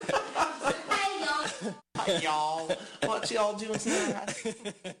Hi, y'all. What y'all doing tonight?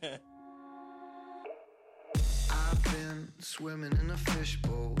 I've been swimming in a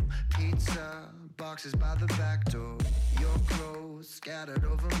fishbowl. Pizza boxes by the back door. Your clothes scattered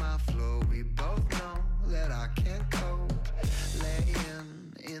over my floor. We both know that I can't cope.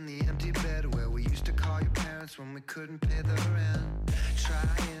 Laying in the empty bed where we used to call your parents when we couldn't pay the rent.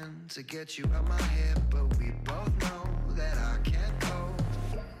 Trying to get you out my head, but we both know that I can't cope.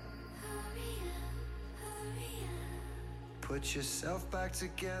 Put yourself back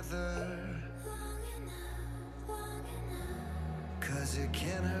together. Cause it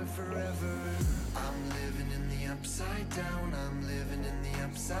can't hurt forever. I'm living in the upside down. I'm living in the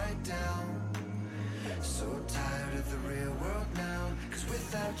upside down. So tired of the real world now. Cause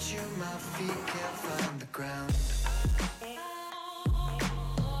without you my feet can't find the ground.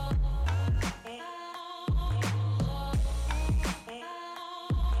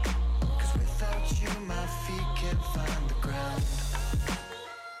 Cause without you my feet can't find the ground.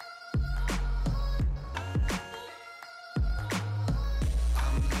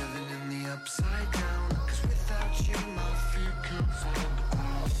 Upside down, cause without you my feet can't find the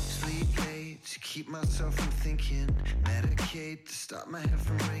ground. Sleep late to keep myself from thinking. Medicate to stop my head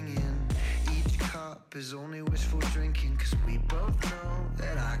from ringing. Each cup is only wishful drinking. Cause we both know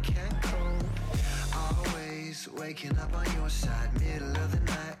that I can't cope. Always waking up on your side. Middle of the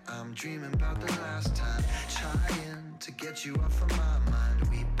night, I'm dreaming about the last time. Trying to get you off of my mind.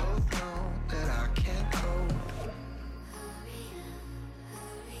 We both know that I can't cope.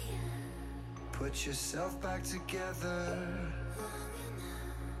 Put yourself back together.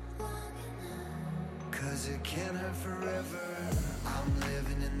 Cause it can't hurt forever. I'm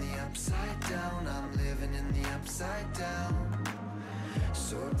living in the upside down. I'm living in the upside down.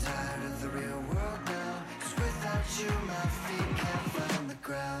 So tired of the real world now. Cause without you my feet can't find the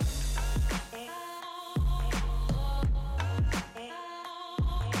ground.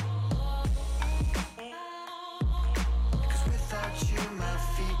 Cause without you my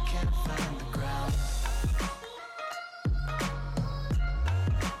feet can't find the ground.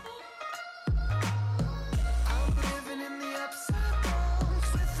 I'm living in the upside down.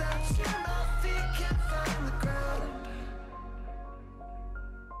 Cause without you my feet can't find the ground.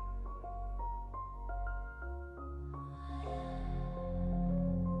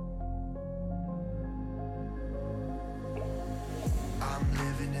 I'm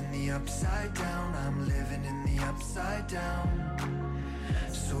living in the upside down. I'm living in the upside down.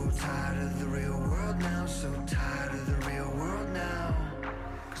 So tired of the real world now. So tired of the real world now.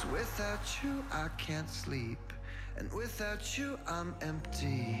 Cause without you I can't sleep. And without you I'm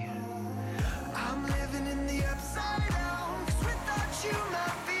empty. I'm living in the upside down. Cause without you my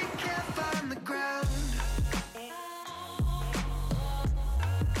feet can't find the ground.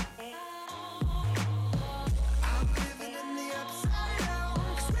 I'm living in the upside down.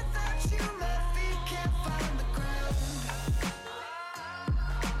 Cause without you my feet can't find the ground.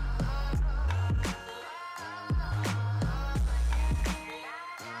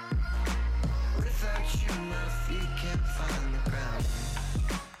 Without you my feet can't find the ground.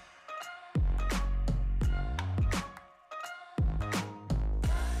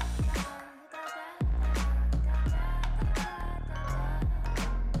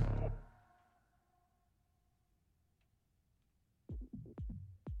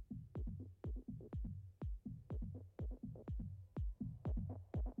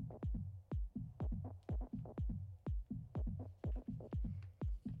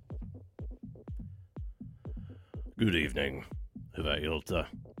 Good evening, Hyvää iltaa,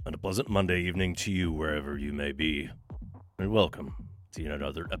 and a pleasant Monday evening to you wherever you may be. And welcome to yet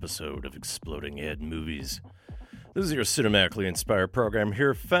another episode of Exploding Head Movies. This is your cinematically inspired program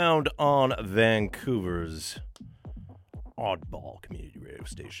here, found on Vancouver's oddball community radio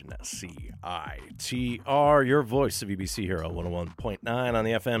station, CITR, your voice of UBC here on 101.9 on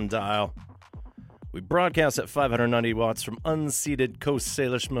the FM dial. We broadcast at 590 watts from unceded Coast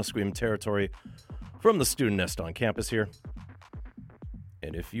Salish Musqueam territory from the student nest on campus here.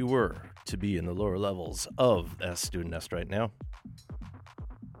 And if you were to be in the lower levels of that student nest right now,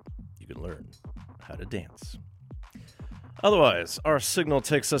 you can learn how to dance. Otherwise, our signal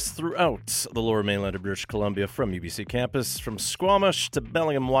takes us throughout the lower mainland of British Columbia from UBC campus, from Squamish to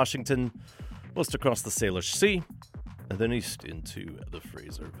Bellingham, Washington, west across the Salish Sea, and then east into the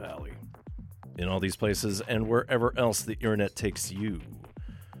Fraser Valley. In all these places and wherever else the internet takes you,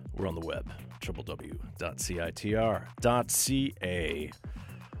 we're on the web, www.citr.ca.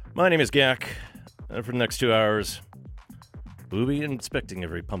 My name is Gak, and for the next 2 hours, we'll be inspecting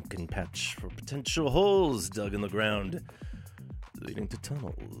every pumpkin patch for potential holes dug in the ground leading to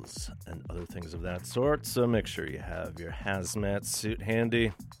tunnels and other things of that sort, so make sure you have your hazmat suit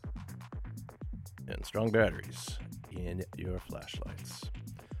handy and strong batteries in your flashlights.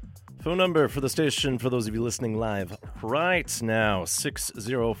 Phone number for the station for those of you listening live right now,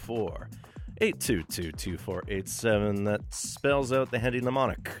 604-822-2487. That spells out the handy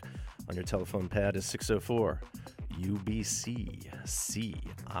mnemonic on your telephone pad is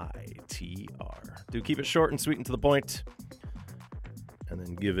 604-UBC-CITR. Do keep it short and sweet and to the point, and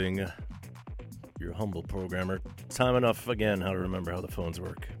then giving your humble programmer time enough again how to remember how the phones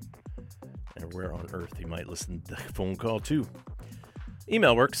work and where on earth you might listen to the phone call to.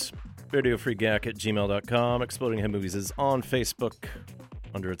 Email works. RadioFreeGack@gmail.com. Exploding Head Movies is on Facebook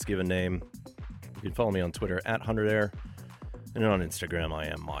under its given name. You can follow me on Twitter @HunterAir, and on Instagram I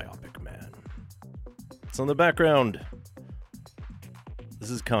am MyOpicMan. So in the background, this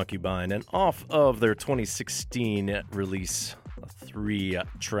is Concubine, and off of their 2016 release, a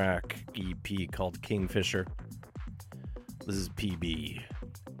 3-track EP called Kingfisher. This is PB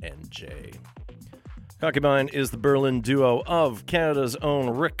and J. Concubine is the Berlin duo of Canada's own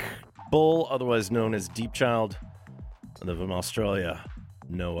Rick Bull, otherwise known as Deep Child, and then from Australia,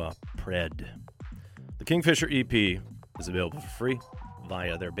 Noah Pred. The Kingfisher EP is available for free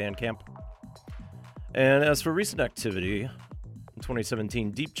via their Bandcamp. And as for recent activity, in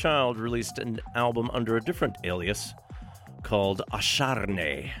 2017, Deep Child released an album under a different alias called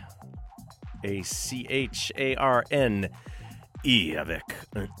Acharné, A-C-H-A-R-N-E, avec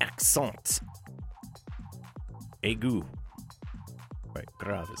un accent aigu. Right,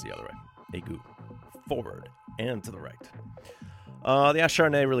 grave is the other way. Aigu. Forward and to the right. The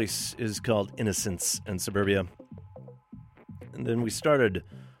Acharné release is called Innocence and Suburbia. And then we started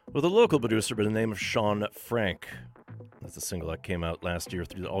with a local producer by the name of Sean Frank. That's a single that came out last year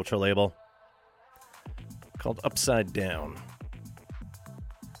through the Ultra label called Upside Down,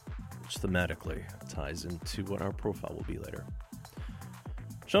 which thematically ties into what our profile will be later.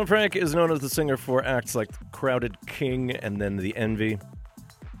 Sean Frank is known as the singer for acts like Crowded King and then The Envy.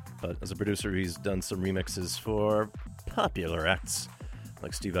 But as a producer, he's done some remixes for popular acts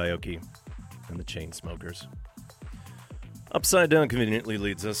like Steve Aoki and the Chainsmokers. Upside Down conveniently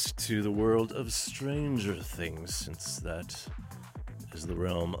leads us to the world of Stranger Things, since that is the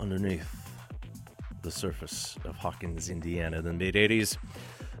realm underneath the surface of Hawkins, Indiana in the mid-'80s.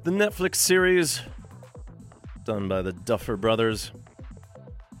 The Netflix series, done by the Duffer Brothers.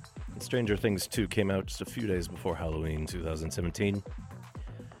 Stranger Things 2 came out just a few days before Halloween 2017.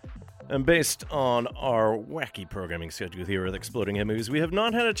 And based on our wacky programming schedule here with Exploding Head Movies, we have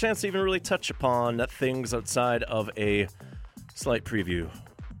not had a chance to even really touch upon things outside of a slight preview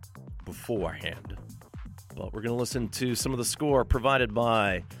beforehand. But we're going to listen to some of the score provided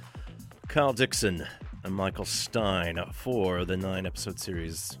by Kyle Dixon and Michael Stein for the 9-episode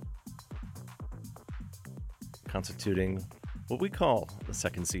series constituting what we call the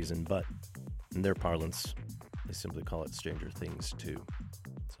second season, but in their parlance, they simply call it Stranger Things 2.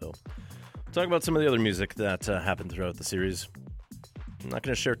 So, talk about some of the other music that happened throughout the series. I'm not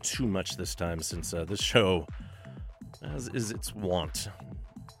going to share too much this time since this show, as is its wont,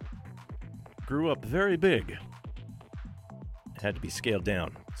 grew up very big. It had to be scaled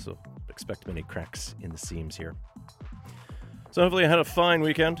down, so expect many cracks in the seams here. So hopefully you had a fine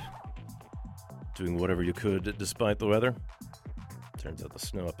weekend, doing whatever you could despite the weather. Turns out the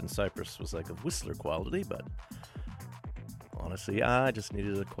snow up in Cyprus was like of Whistler quality, but honestly, I just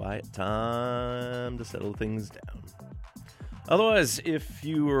needed a quiet time to settle things down. Otherwise, if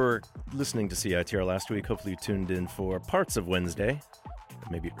you were listening to CITR last week, hopefully you tuned in for parts of Wednesday,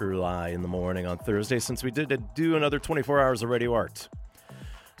 maybe early in the morning on Thursday, since we did do another 24 hours of radio art.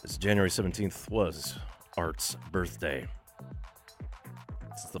 This January 17th was Art's birthday,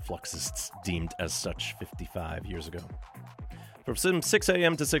 since the Fluxists deemed as such 55 years ago. From 6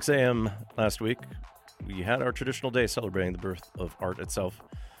 a.m. to 6 a.m. last week, we had our traditional day celebrating the birth of art itself.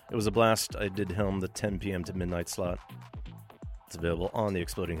 It was a blast. I did helm the 10 p.m. to midnight slot. It's available on the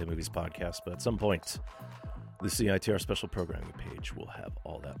Exploding Head Movies podcast, but at some point, the CITR special programming page will have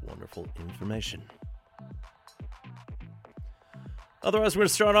all that wonderful information. Otherwise, we're going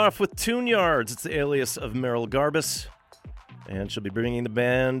to start off with Tune Yards. It's the alias of Meryl Garbus. And she'll be bringing the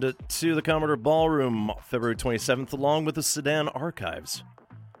band to the Commodore Ballroom February 27th, along with the Sedan Archives,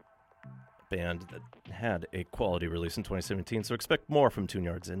 a band that had a quality release in 2017, so expect more from Tune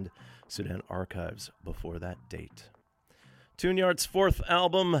Yards and Sedan Archives before that date. Tune Yards' 4th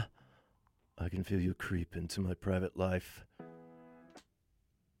album, I Can Feel You Creep Into My Private Life.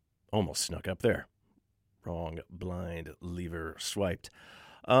 Almost snuck up there. Wrong blind lever swiped.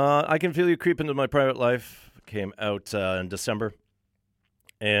 I Can Feel You Creep Into My Private Life came out in December.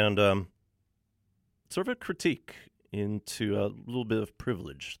 and sort of a critique into a little bit of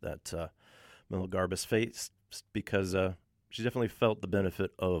privilege that Mel Garbus faced, because she definitely felt the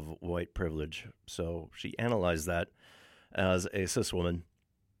benefit of white privilege. So she analyzed that as a cis woman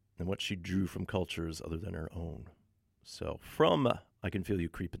and what she drew from cultures other than her own. So from I Can Feel You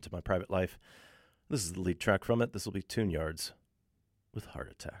Creep Into My Private Life, this is the lead track from it. This will be Tune Yards with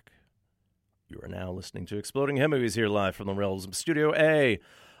Heart Attack. You are now listening to Exploding Head Movies here live from the realms of Studio A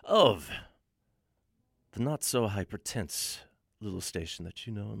of the not-so-hypertense little station that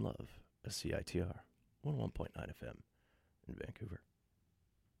you know and love, SCITR 101.9 FM in Vancouver.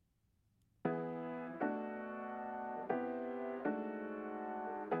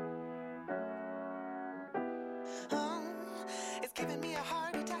 It's giving me a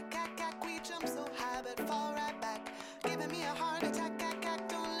heart attack, we jump so high but fall right back. Giving me a heart attack,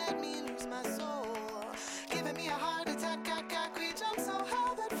 don't let me lose my soul. Giving me a heart attack, we jump so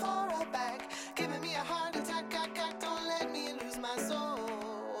high but fall right back. Giving me a heart attack, don't let me lose my soul.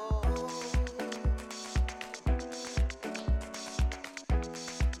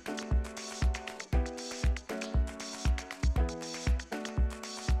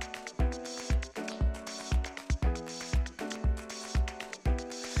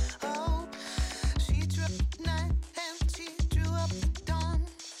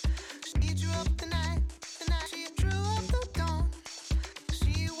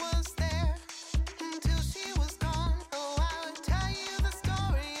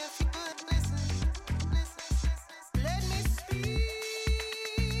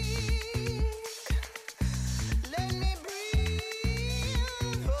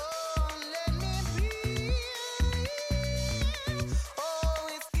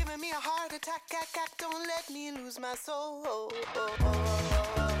 Don't let me lose my soul.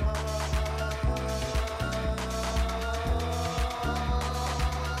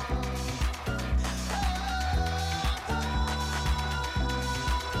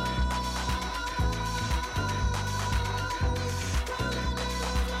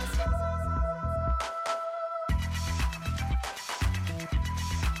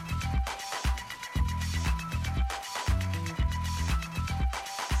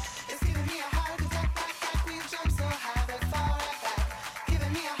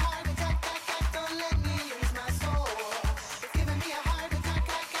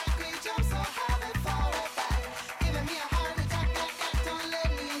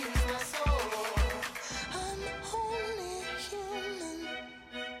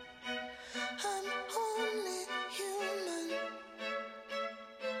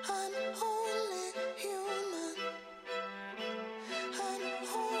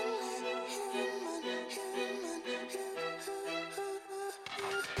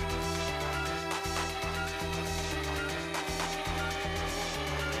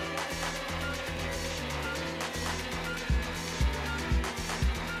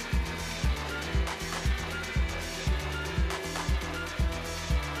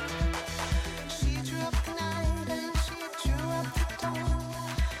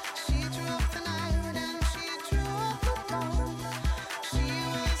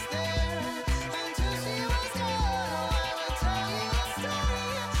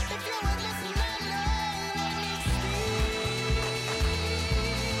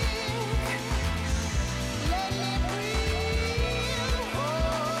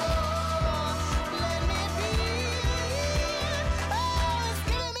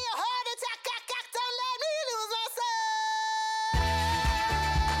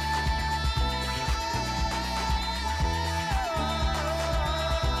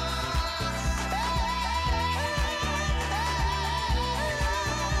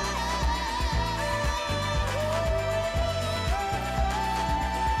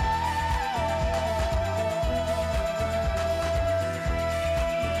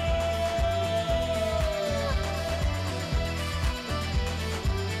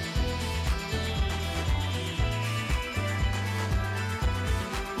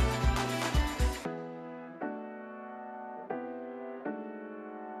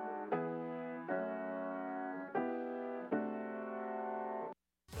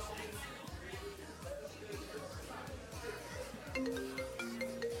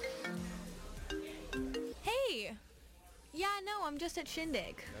 Hey! Yeah, no, I'm just at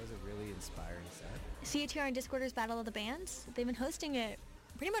Shindig. That was a really inspiring set. CHR and Discorders Battle of the Bands. They've been hosting it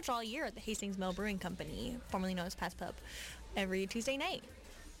pretty much all year at the Hastings Mill Brewing Company, formerly known as Pat's Pub, every Tuesday night.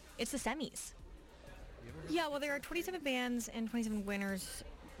 It's the semis. Yeah, well, there are 27 bands and 27 winners,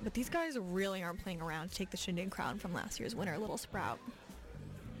 but these guys really aren't playing around to take the Shindig crown from last year's winner, Little Sprout.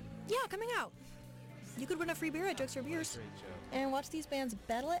 Yeah, coming out. You could win a free beer at Jokes for Beers. And watch these bands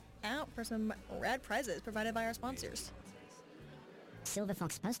battle it out for some rad prizes provided by our sponsors. Silver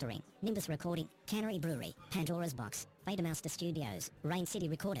Fox Postering, Nimbus Recording, Cannery Brewery, Pandora's Box, Fadermaster Studios, Rain City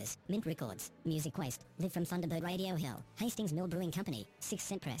Recorders, Mint Records, Music Waste, Live from Thunderbird Radio Hill, Hastings Mill Brewing Company, 6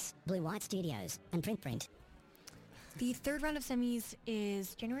 Cent Press, Blue White Studios, and Print. The third round of semis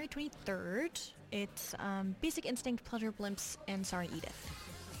is January 23rd. It's Basic Instinct, Pleasure Blimps, and Sorry Edith.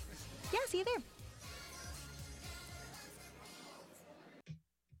 Yeah, see you there.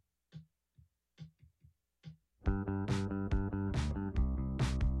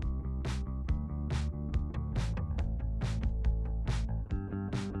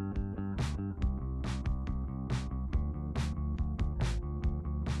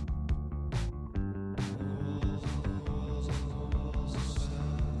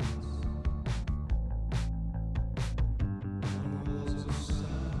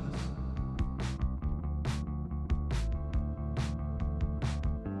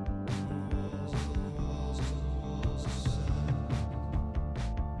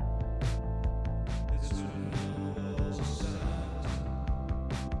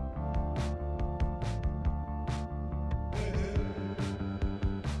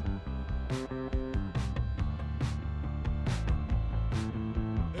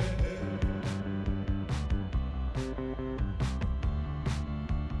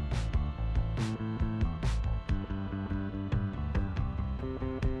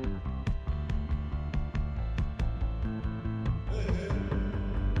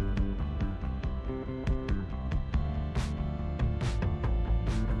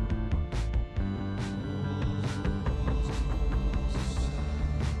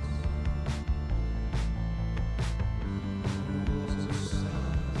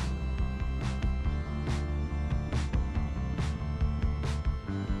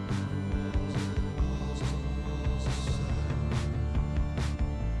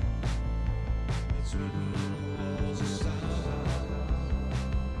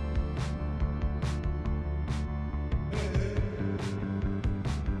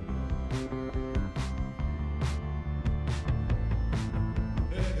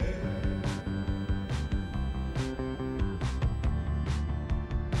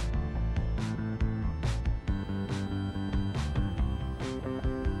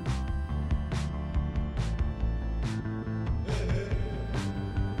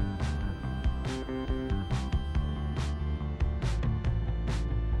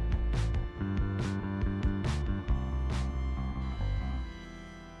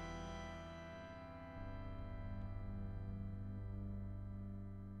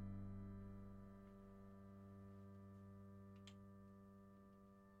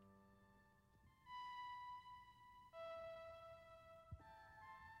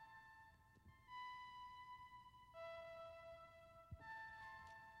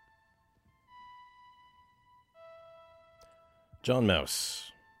 John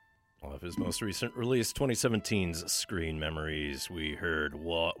Mouse, off his most recent release, 2017's Screen Memories, we heard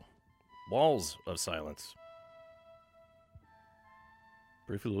Walls of Silence.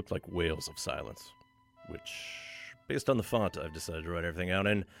 Briefly looked like Whales of Silence, which, based on the font, I've decided to write everything out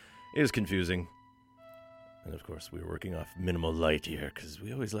in, is confusing. And of course, we were working off minimal light here, because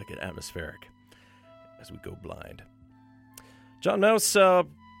we always like it atmospheric as we go blind. John Mouse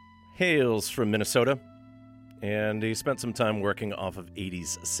hails from Minnesota. And he spent some time working off of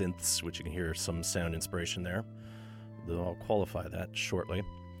 80s synths, which you can hear some sound inspiration there. Though I'll qualify that shortly.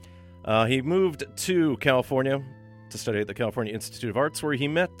 He moved to California to study at the California Institute of Arts, where he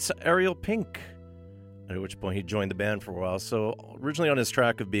met Ariel Pink, at which point he joined the band for a while. So originally on his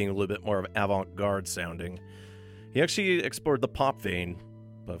track of being a little bit more of avant-garde sounding, he actually explored the pop vein,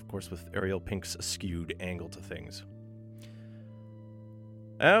 but of course with Ariel Pink's skewed angle to things.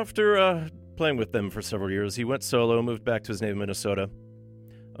 After playing with them for several years, he went solo, moved back to his native Minnesota,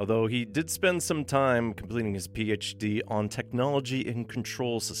 although he did spend some time completing his PhD on technology and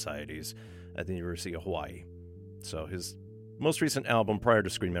control societies at the University of Hawaii. So his most recent album prior to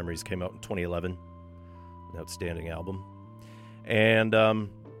Screen Memories came out in 2011, an outstanding album. And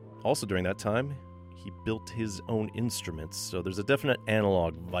also during that time, he built his own instruments, so there's a definite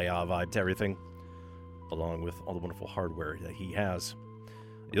analog vibe to everything, along with all the wonderful hardware that he has.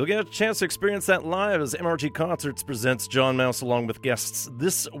 You'll get a chance to experience that live as MRG Concerts presents John Mouse along with guests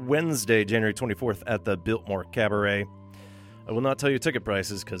this Wednesday, January 24th at the Biltmore Cabaret. I will not tell you ticket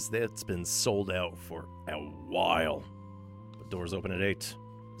prices because it's been sold out for a while. The doors open at 8.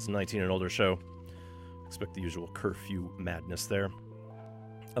 It's a 19 and older show. Expect the usual curfew madness there.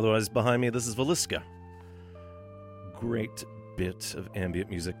 Otherwise, behind me, this is Valiska. Great bit of ambient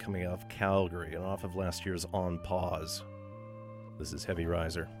music coming out of Calgary and off of last year's On Pause. This is Heavy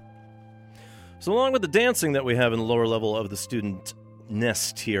Riser. So along with the dancing that we have in the lower level of the student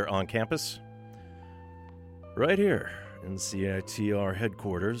nest here on campus, right here in CITR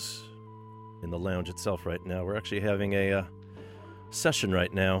headquarters, in the lounge itself right now, we're actually having a session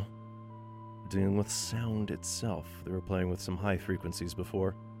right now dealing with sound itself. They were playing with some high frequencies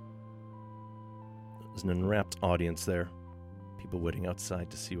before. There's an enwrapped audience there. People waiting outside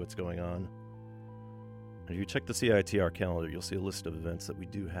to see what's going on. And if you check the CITR calendar, you'll see a list of events that we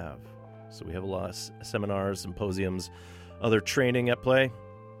do have. So we have a lot of seminars, symposiums, other training at play.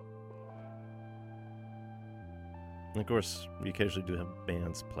 And of course, we occasionally do have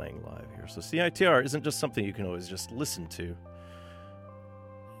bands playing live here. So CITR isn't just something you can always just listen to.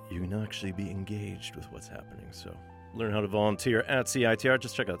 You can actually be engaged with what's happening. So learn how to volunteer at CITR.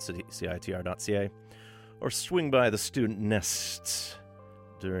 Just check out CITR.ca or swing by the student nest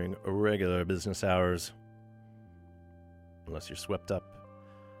during regular business hours. Unless you're swept up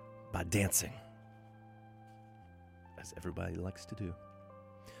by dancing, as everybody likes to do.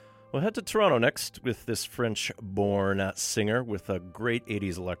 We'll head to Toronto next with this French-born singer with a great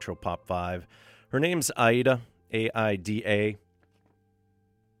 80s electro pop vibe. Her name's Aida, A-I-D-A.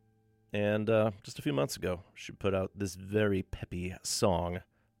 And just a few months ago, she put out this very peppy song.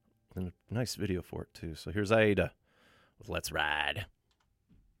 And a nice video for it, too. So here's Aida with Let's Ride.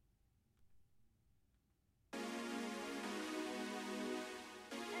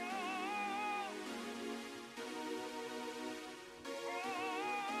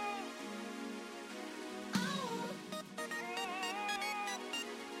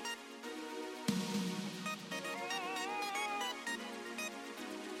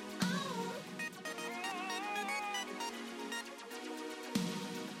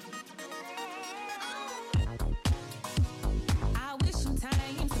 I wish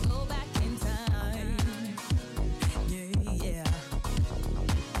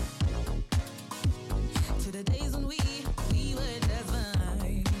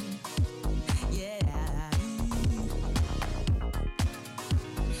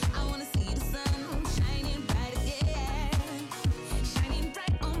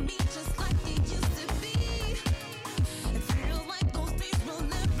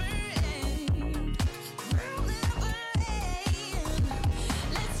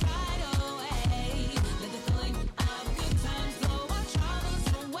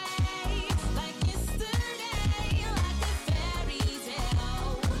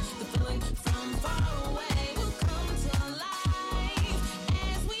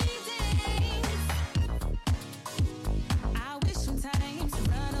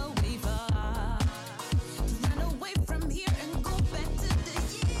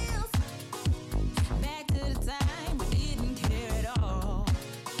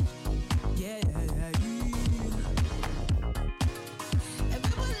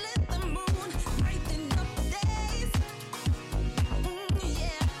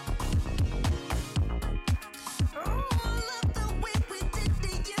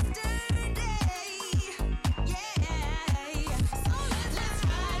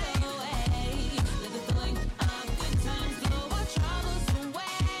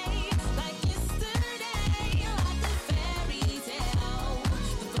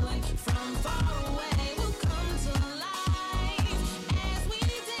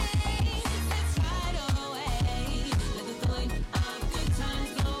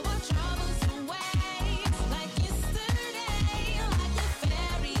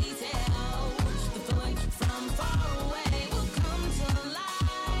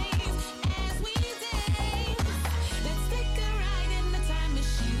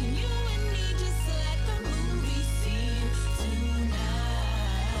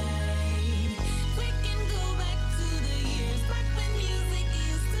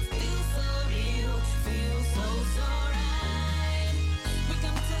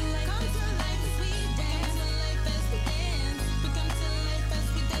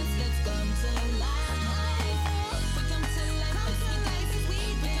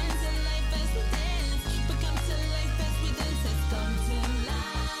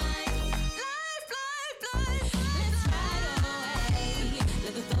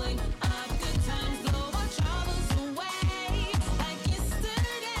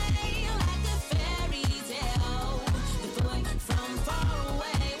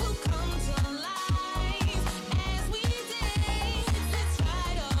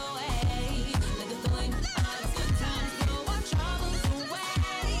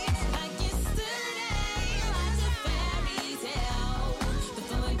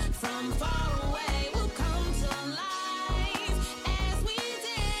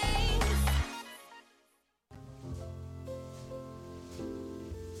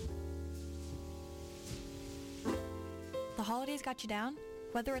The holidays got you down?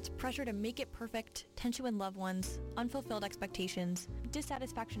 Whether it's pressure to make it perfect, tension with loved ones, unfulfilled expectations,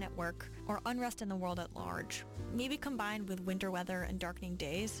 dissatisfaction at work, or unrest in the world at large, maybe combined with winter weather and darkening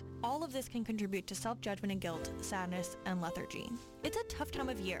days, all of this can contribute to self-judgment and guilt, sadness, and lethargy. It's a tough time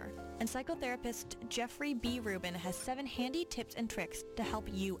of year, and psychotherapist Jeffrey B. Rubin has 7 handy tips and tricks to help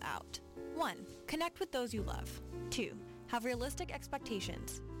you out. 1. Connect with those you love. 2. Have realistic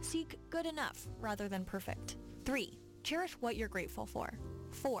expectations. Seek good enough rather than perfect. 3. Cherish what you're grateful for.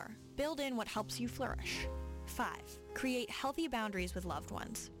 4. Build in what helps you flourish. 5. Create healthy boundaries with loved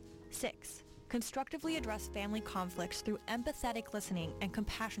ones. 6. Constructively address family conflicts through empathetic listening and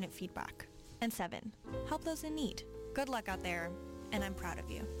compassionate feedback. And 7. Help those in need. Good luck out there, and I'm proud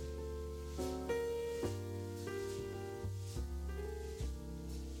of you.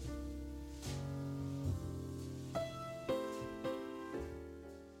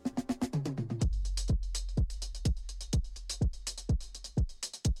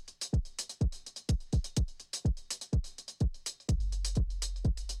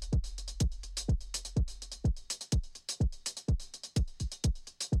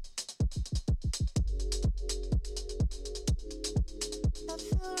 I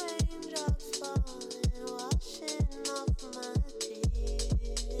feel raindrops falling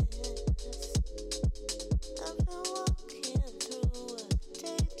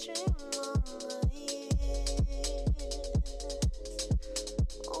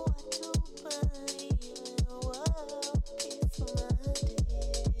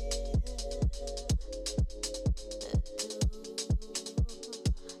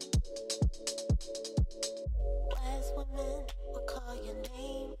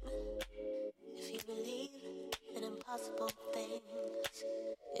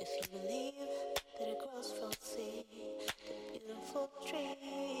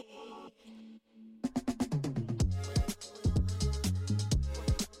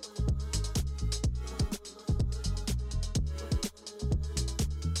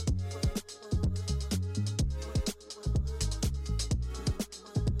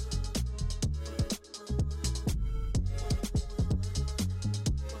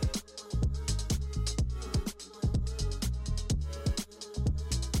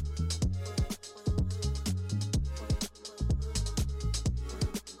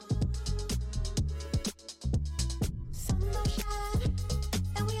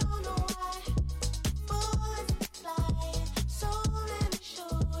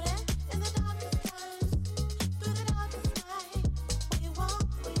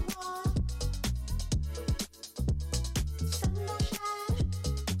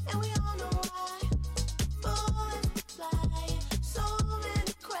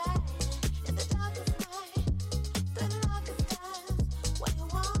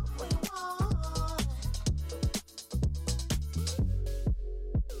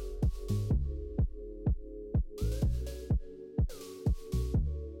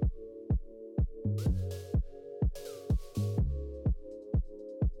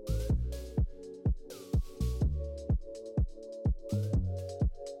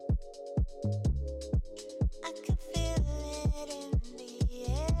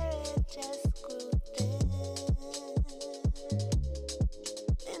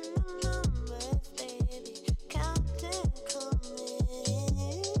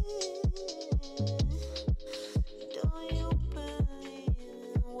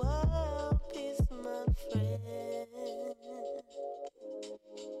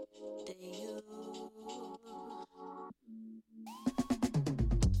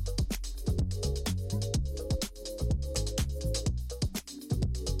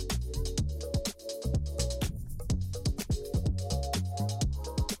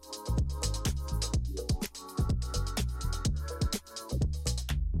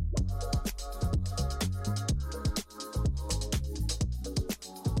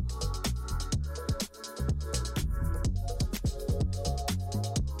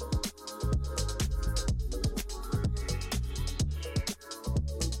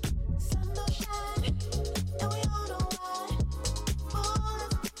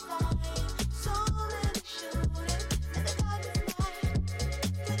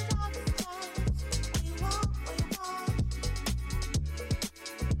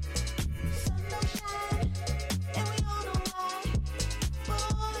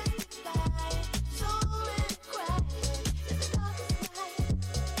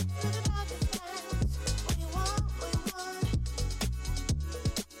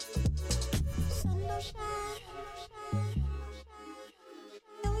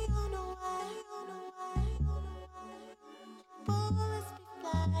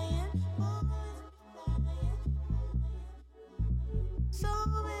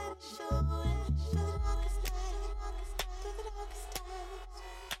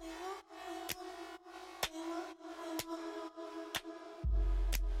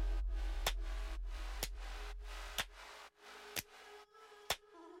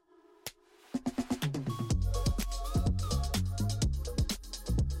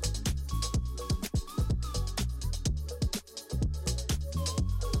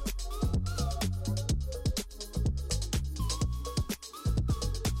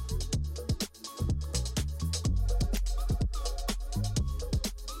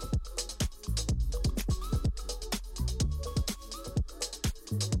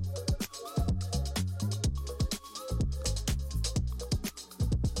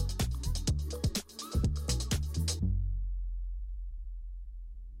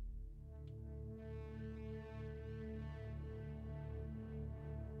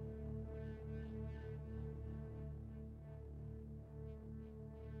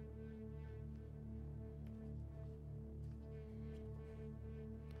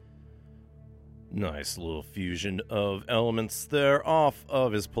Nice little fusion of elements there off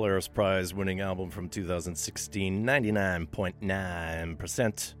of his Polaris Prize winning album from 2016,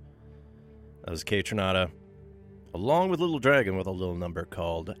 99.9%. That was K Tronada, along with Little Dragon with a little number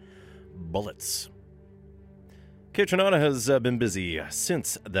called Bullets. K Tronada has been busy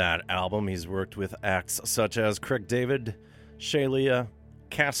since that album. He's worked with acts such as Craig David, Shalia,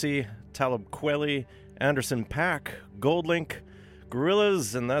 Cassie, Talib Kweli, Anderson .Paak, Goldlink,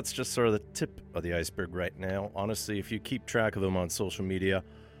 Gorillaz, and that's just sort of the tip of the iceberg right now. Honestly, if you keep track of them on social media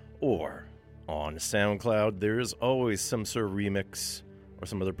or on SoundCloud, there's always some sort of remix or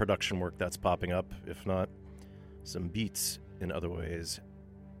some other production work that's popping up. If not, some beats in other ways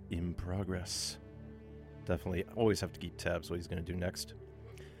in progress. Definitely always have to keep tabs what he's going to do next.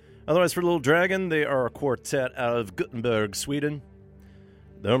 Otherwise, for Little Dragon, they are a quartet out of Gothenburg, Sweden.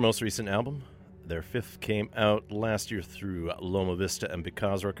 Their most recent album, their fifth, came out last year through Loma Vista and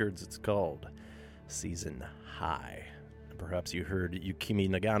Because Records. It's called Season High. And perhaps you heard Yukimi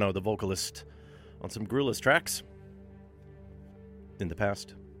Nagano, the vocalist, on some Gorillaz tracks in the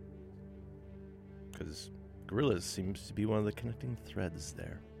past. Because Gorillaz seems to be one of the connecting threads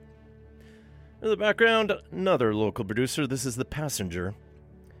there. In the background, another local producer. This is The Passenger.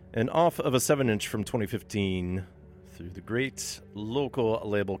 And off of a 7-inch from 2015 through the great local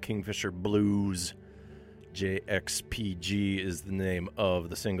label Kingfisher Blues. JXPG is the name of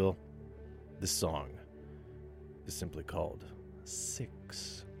the single. This song is simply called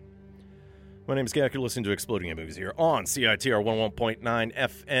 6. My name is Gak. You're listening to Exploding Movies here on CITR 101.9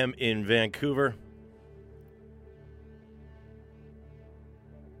 FM in Vancouver.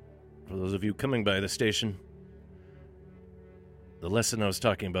 For those of you coming by the station, the lesson I was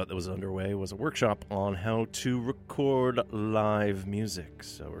talking about that was underway was a workshop on how to record live music.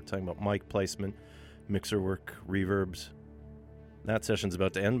 So we're talking about mic placement, mixer work, reverbs. That session's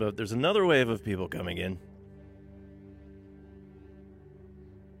about to end, but there's another wave of people coming in.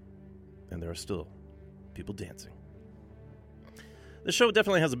 And there are still people dancing. The show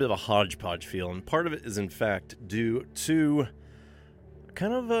definitely has a bit of a hodgepodge feel, and part of it is in fact due to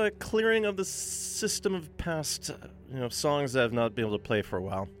kind of a clearing of the system of past songs that I've not been able to play for a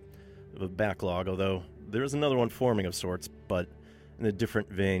while. Of a backlog, although there is another one forming of sorts, but in a different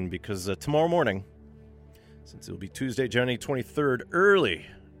vein, because tomorrow morning, since it will be Tuesday, January 23rd, early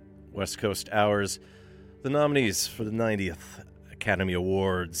West Coast hours, the nominees for the 90th Academy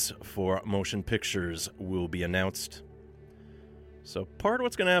Awards for Motion Pictures will be announced. So part of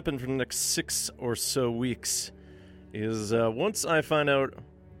what's going to happen for the next 6 or so weeks is once I find out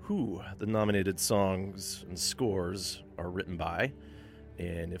who the nominated songs and scores are written by,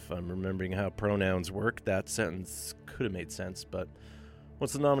 and if I'm remembering how pronouns work, that sentence could have made sense, but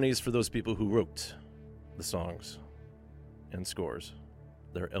once the nominees for those people who wrote the songs and scores,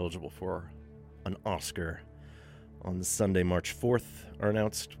 they're eligible for an Oscar on Sunday, March 4th, are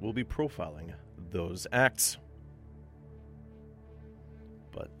announced, we'll be profiling those acts.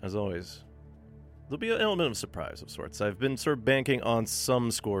 But as always, there'll be an element of surprise of sorts. I've been sort of banking on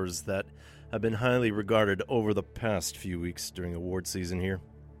some scores that have been highly regarded over the past few weeks during award season here.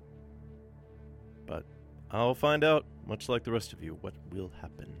 But I'll find out, much like the rest of you, what will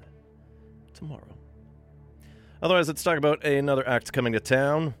happen tomorrow. Otherwise, let's talk about another act coming to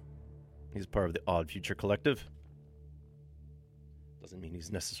town. He's part of the Odd Future Collective. Doesn't mean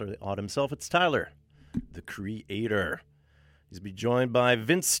he's necessarily odd himself. It's Tyler, the Creator. He's be joined by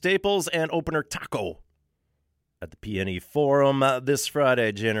Vince Staples and opener Taco at the PNE Forum this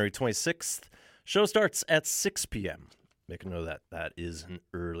Friday, January 26th. Show starts at 6 p.m. Make a note of that. That is an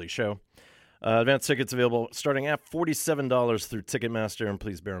early show. Advance tickets available starting at $47 through Ticketmaster, and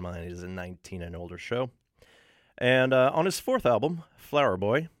please bear in mind it is a 19 and older show. And on his fourth album, Flower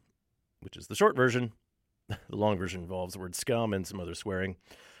Boy, which is the short version, the long version involves the word scum and some other swearing.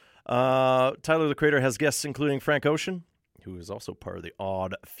 Tyler, the Creator, has guests including Frank Ocean, who is also part of the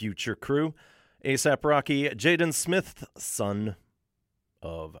Odd Future crew, A$AP Rocky, Jaden Smith, son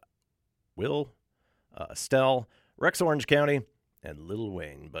of Will, Estelle, Rex Orange County, and Lil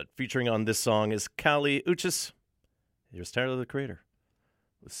Wayne. But featuring on this song is Kali Uchis. Here's Tyler, the Creator.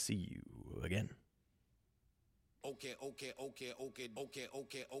 We'll see you again. Okay.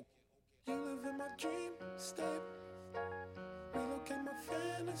 You live in my dream state. Relocate my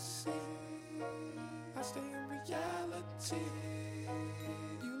fantasy. I stay in reality.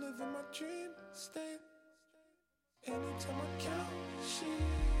 You live in my dream state. Anytime I count sheep,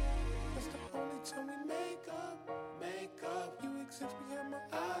 that's the only time we make up. You exist behind my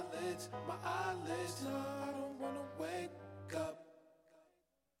eyelids. No, I don't wanna wake up.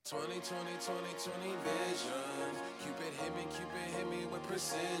 20 vision. Cupid hit me with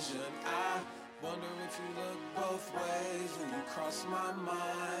precision. I Wonder if you look both ways when you cross my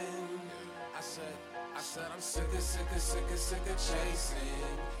mind. I said I'm sick of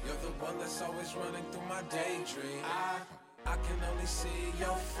chasing. You're the one that's always running through my daydream. I can only see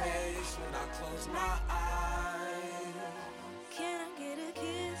your face when I close my eyes. Can I get a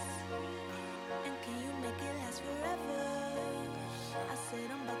kiss? And can you make it last forever? I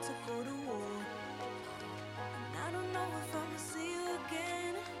said I'm about to go to war, and I don't know if I'ma see you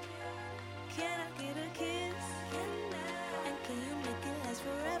again. Can I get a kiss? And can you make it last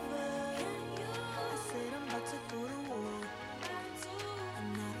forever? I said I'm about to go to war,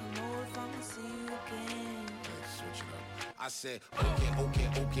 and I don't know if I'ma see you again. Switch it up. I said, okay,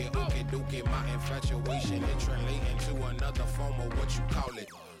 dookie. My infatuation it translating to another form of what you call it.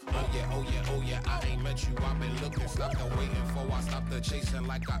 Oh yeah, I ain't met you, I've been looking, stopped the waiting for, I stopped the chasing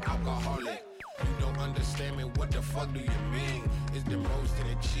like an alcoholic. You don't understand me, what the fuck do you mean? It's them rose to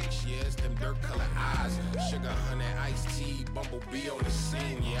the cheeks, yeah, it's them dirt colored eyes. Sugar, honey, iced tea, bumblebee on the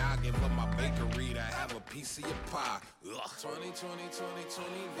scene. Yeah, I give up my bakery to have a piece of your pie. Ugh. 20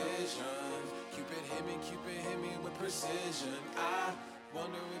 vision. Cupid hit me with precision. I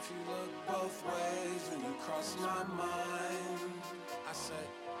wonder if you look both ways when you cross my mind. I said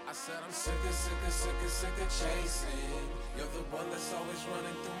I'm sick of chasing. You're the one that's always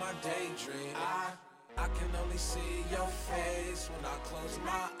running through my daydream. I can only see your face when I close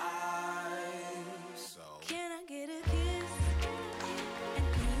my eyes. So can I get a kiss?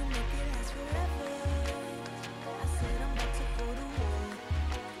 And can you make it last forever? I said I'm about to go to war.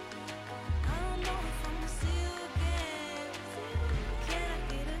 I don't know if I'ma see you again. Can I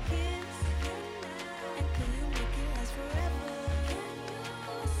get a kiss? And can you make it last forever?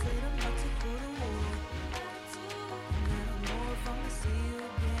 I said I'm about to go to war, and I don't know if I'ma see you again.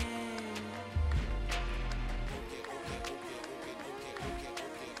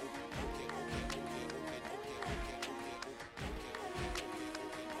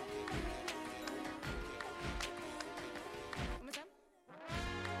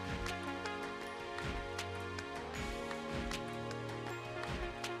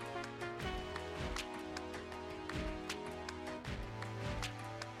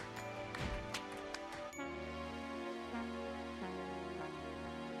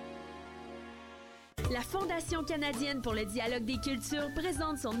 La Fondation canadienne pour le dialogue des cultures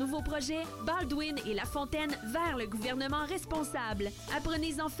présente son nouveau projet Baldwin et La Fontaine vers le gouvernement responsable.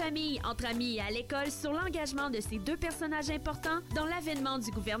 Apprenez en famille, entre amis et à l'école sur l'engagement de ces deux personnages importants dans l'avènement du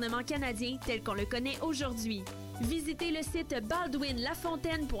gouvernement canadien tel qu'on le connaît aujourd'hui. Visitez le site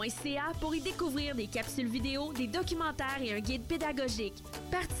baldwinlafontaine.ca pour y découvrir des capsules vidéo, des documentaires et un guide pédagogique.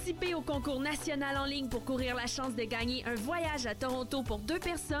 Participez au concours national en ligne pour courir la chance de gagner un voyage à Toronto pour 2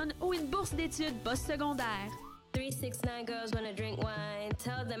 personnes ou une bourse d'études postsecondaire. 369 girls wanna drink wine.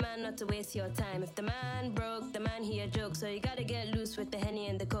 Tell the man not to waste your time. If the man broke, the man he a joke. So you gotta get loose with the Henny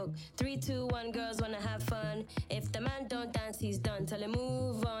and the Coke. 321 girls wanna have fun. If the man don't dance, he's done. Tell him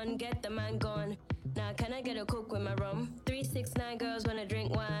move on, get the man gone. Now can I get a Coke with my rum? 369 girls wanna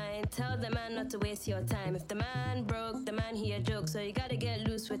drink wine. Tell the man not to waste your time. If the man broke, the man he a joke. So you gotta get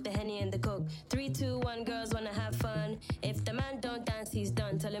loose with the Henny and the Coke. 321 girls wanna have fun. If the man don't dance, he's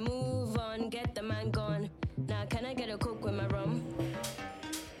done. Tell him move on, get the man gone. Now can I get a Coke with my rum?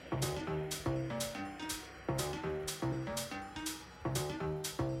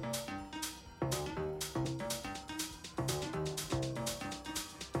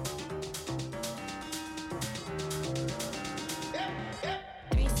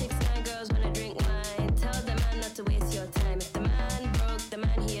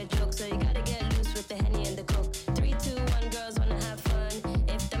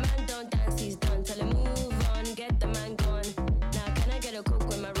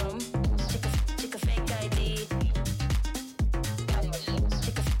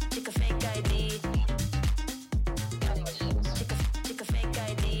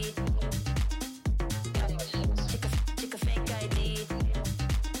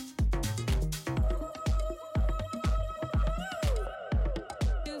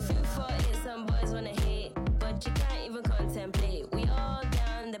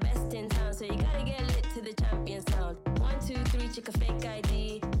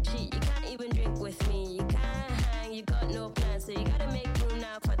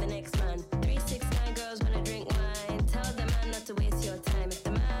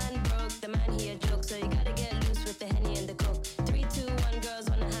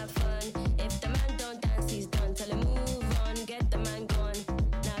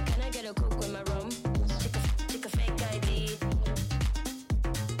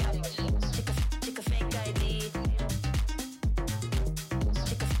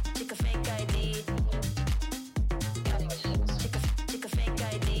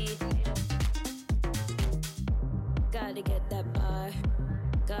 gotta get that bar.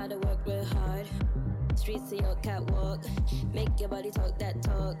 Gotta work real hard. Streets of your catwalk. Make your body talk that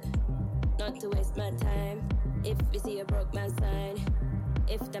talk. Not to waste my time. If you see a broke man sign.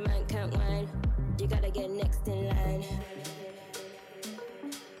 If the man can't whine, you gotta get next in line.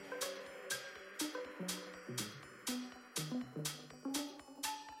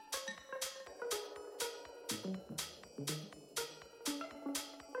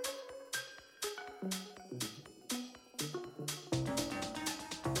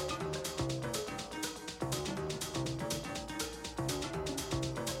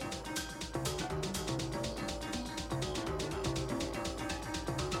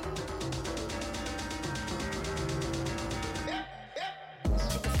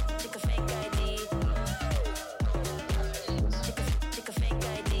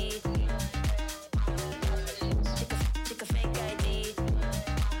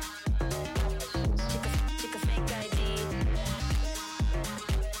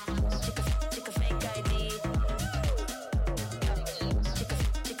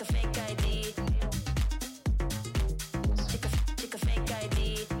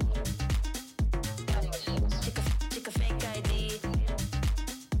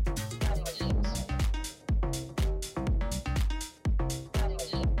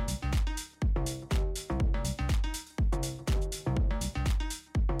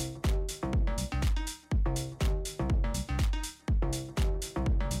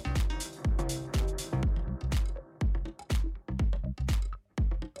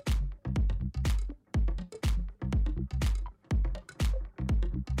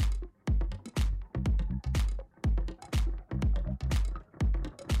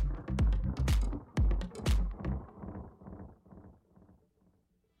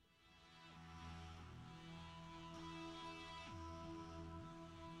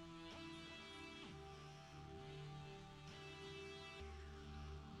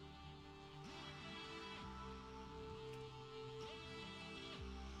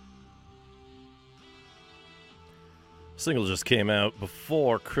 Single just came out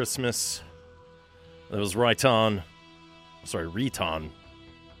before Christmas. That was Riton. Sorry, Riton.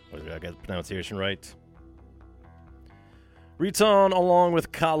 Did I get the pronunciation right? Riton along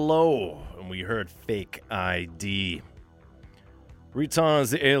with Kalo, and we heard Fake ID. Riton is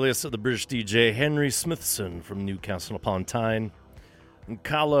the alias of the British DJ Henry Smithson from Newcastle upon Tyne. And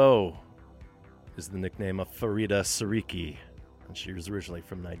Kalo is the nickname of Farida Sariki, and she was originally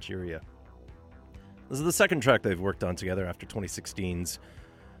from Nigeria. This is the second track they've worked on together after 2016's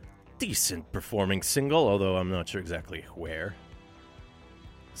decent performing single, although I'm not sure exactly where.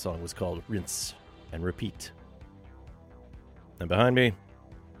 The song was called Rinse and Repeat. And behind me,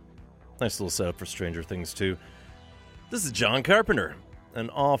 nice little setup for Stranger Things 2. This is John Carpenter,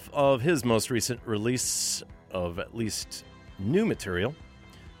 and off of his most recent release of at least new material,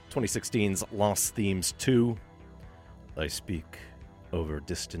 2016's Lost Themes 2, I Speak Over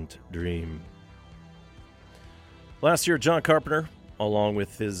Distant Dream. Last year, John Carpenter, along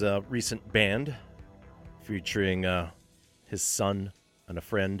with his recent band, featuring his son and a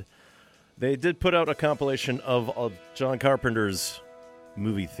friend, they did put out a compilation of John Carpenter's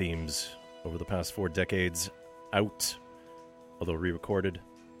movie themes over the past 4 decades out, although re-recorded.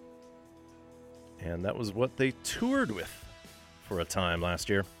 And that was what they toured with for a time last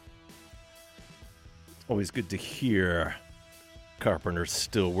year. Always good to hear Carpenter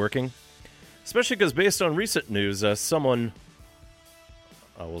still working. Especially because based on recent news, someone,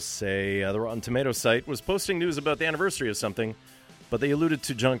 I will say the Rotten Tomatoes site, was posting news about the anniversary of something, but they alluded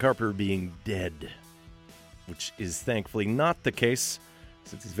to John Carpenter being dead, which is thankfully not the case,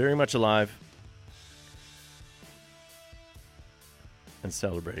 since he's very much alive and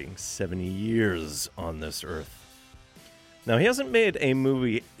celebrating 70 years on this earth. Now, he hasn't made a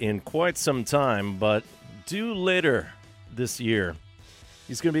movie in quite some time, but due later this year,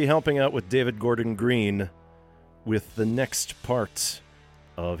 he's going to be helping out with David Gordon Green with the next part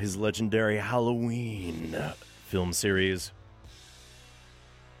of his legendary Halloween film series.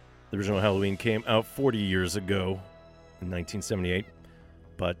 The original Halloween came out 40 years ago in 1978,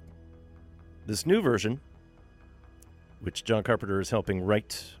 but this new version, which John Carpenter is helping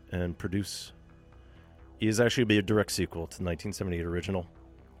write and produce, is actually be a direct sequel to the 1978 original.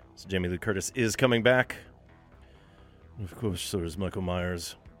 So Jamie Lee Curtis is coming back. Of course, so is Michael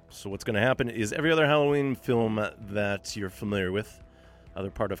Myers. So what's going to happen is every other Halloween film that you're familiar with, either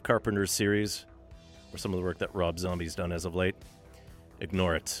part of Carpenter's series or some of the work that Rob Zombie's done as of late,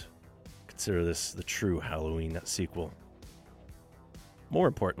 ignore it. Consider this the true Halloween sequel. More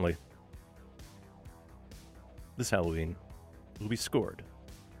importantly, this Halloween will be scored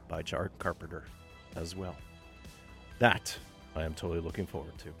by John Carpenter as well. That I am totally looking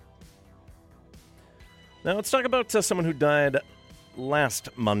forward to. Now let's talk about someone who died last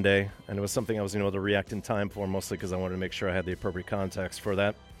Monday, and it was something I was able to react in time for, mostly because I wanted to make sure I had the appropriate context for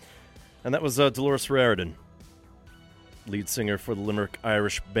that. And that was Dolores Riordan, lead singer for the Limerick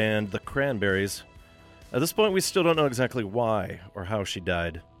Irish band The Cranberries. At this point, we still don't know exactly why or how she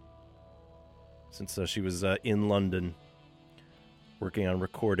died, since she was in London working on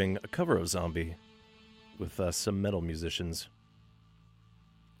recording a cover of Zombie with some metal musicians.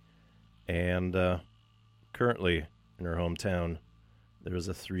 And currently, in her hometown, there is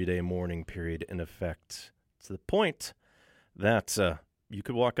a 3-day mourning period in effect, to the point that you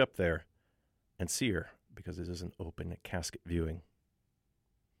could walk up there and see her, because it is an open casket viewing.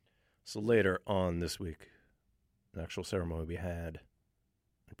 So later on this week, an actual ceremony will be had,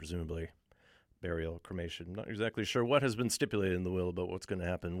 and presumably burial, cremation. I'm not exactly sure what has been stipulated in the will about what's going to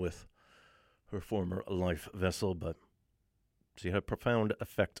happen with her former life vessel, but she had a profound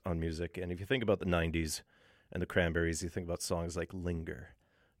effect on music. And if you think about the 90s and the Cranberries, you think about songs like Linger,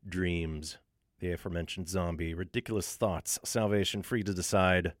 Dreams, the aforementioned Zombie, Ridiculous Thoughts, Salvation, Free to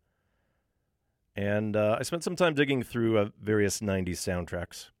Decide. And I spent some time digging through various 90s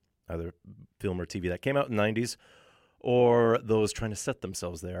soundtracks, either film or TV that came out in the 90s, or those trying to set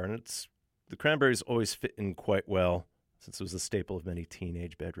themselves there. And the Cranberries always fit in quite well, since it was a staple of many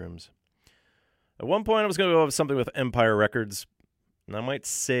teenage bedrooms. At one point, I was going to go with something with Empire Records, and I might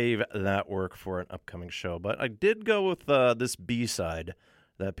save that work for an upcoming show. But I did go with this B-side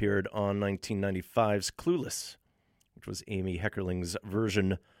that appeared on 1995's Clueless, which was Amy Heckerling's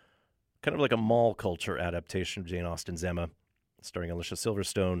version, kind of like a mall culture adaptation of Jane Austen's Emma, starring Alicia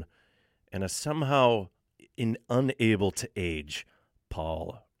Silverstone, and a somehow unable to age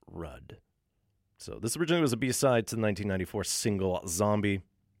Paul Rudd. So this originally was a B-side to the 1994 single Zombie.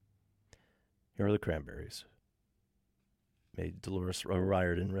 Here are the Cranberries. May Dolores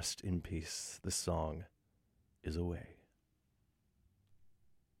Riordan rest in peace. This song is Away.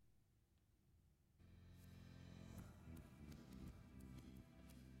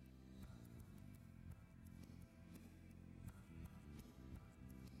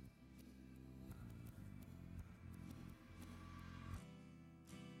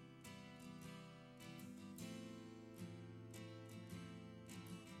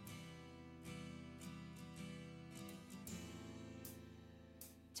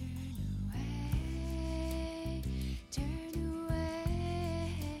 Turn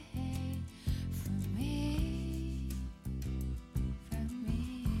away from me,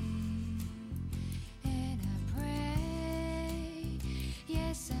 and I pray,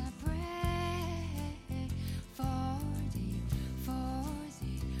 yes I pray for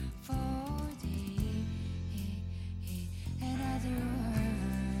thee, another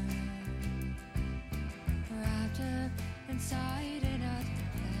word wrapped up inside another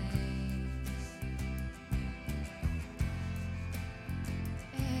place.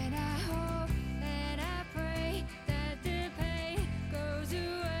 And I hope and I pray that the pain goes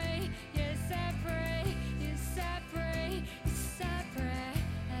away. Yes, I pray, yes, I pray, yes, I pray.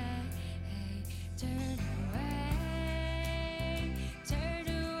 Turn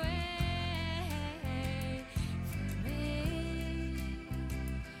away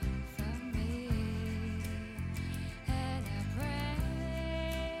from me. And I pray,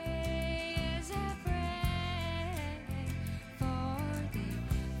 yes, I pray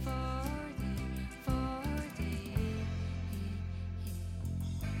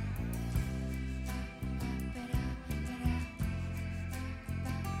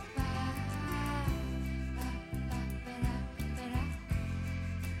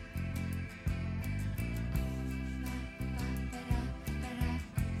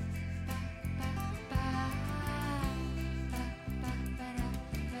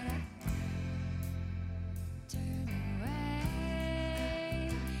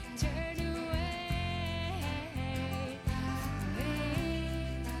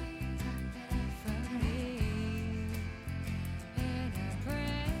for thee.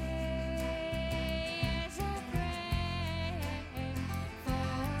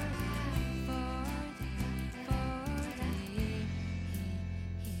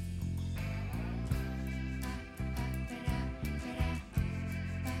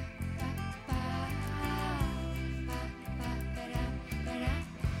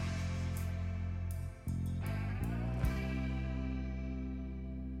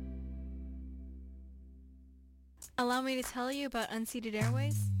 Allow me to tell you about Unceded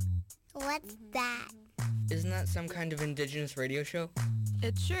Airways. What's that? Isn't that some kind of indigenous radio show?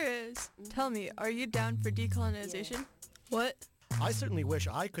 It sure is. Tell me, are you down for decolonization? What? I certainly wish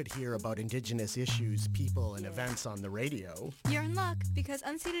I could hear about Indigenous issues, people, and events on the radio. You're in luck, because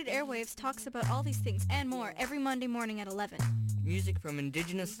Unceded Airwaves talks about all these things and more every Monday morning at 11. Music from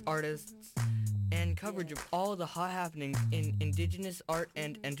Indigenous artists and coverage of all the hot happenings in Indigenous art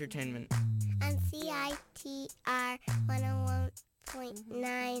and entertainment. On CITR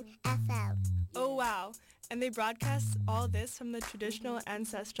 101.9 FM. Oh wow, and they broadcast all this from the traditional,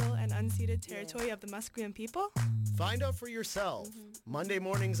 ancestral, and unceded territory of the Musqueam people? Find out for yourself, Monday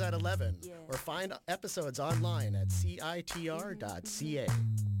mornings at 11, or find episodes online at citr.ca.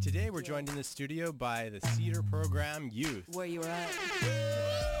 Today we're joined in the studio by the Cedar Program Youth. Where you at?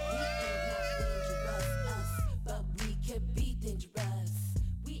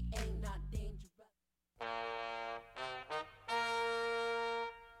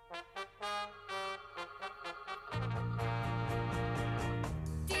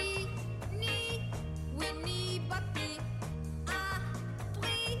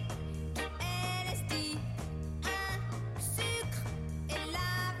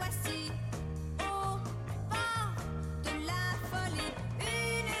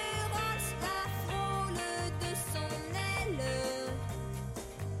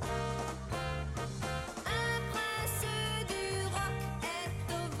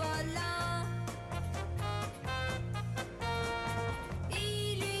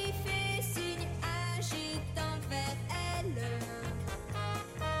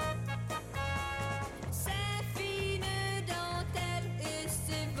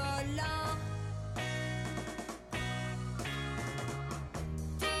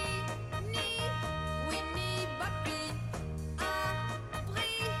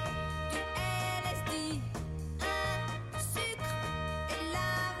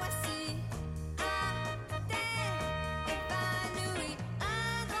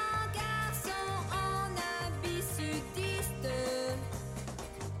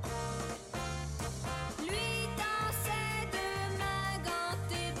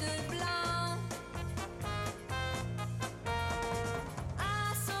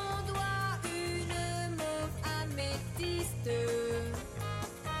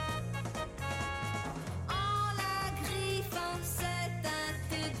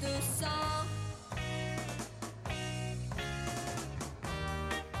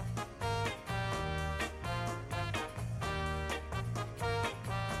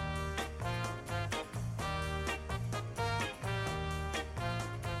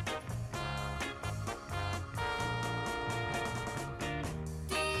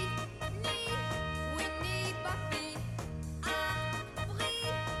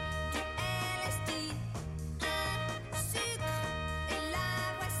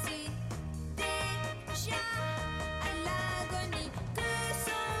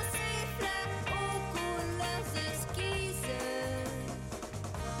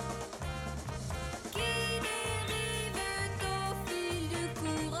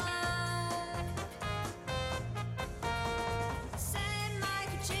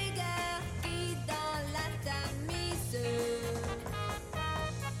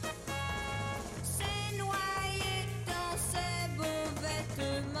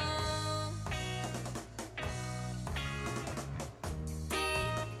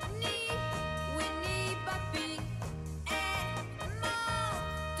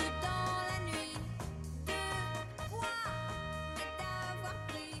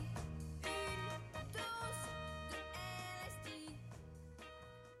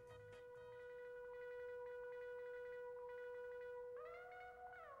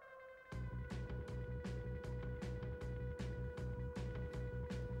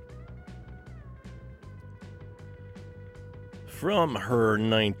 From her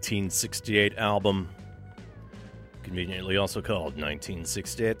 1968 album, conveniently also called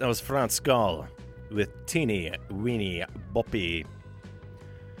 1968, that was Franz Gall with Teeny Weeny Boppy.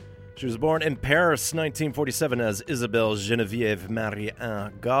 She was born in Paris, 1947, as Isabelle Geneviève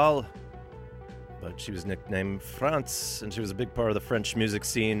Marie-Anne Gall, but she was nicknamed France, and she was a big part of the French music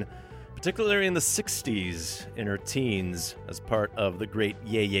scene, particularly in the 60s, in her teens, as part of the great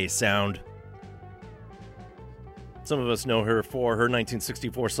Yé Yé sound. Some of us know her for her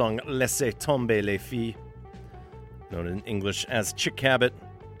 1964 song Laissez tomber les filles, known in English as Chick Habit,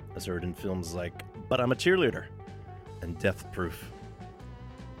 as heard in films like But I'm a Cheerleader and Death Proof.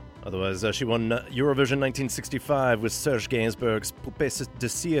 Otherwise, she won Eurovision 1965 with Serge Gainsbourg's Poupée de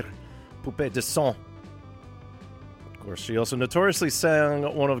Cire, Poupée de Sang. Of course, she also notoriously sang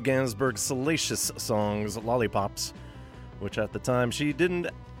one of Gainsbourg's salacious songs, Lollipops, which at the time she didn't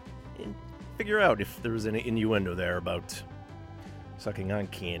figure out if there was any innuendo there about sucking on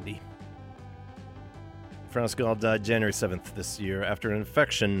candy. Frascal died January 7th this year after an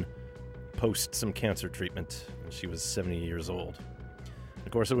infection post some cancer treatment. She was 70 years old.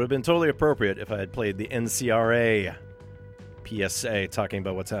 Of course, it would have been totally appropriate if I had played the NCRA PSA talking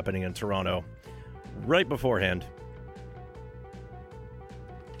about what's happening in Toronto right beforehand,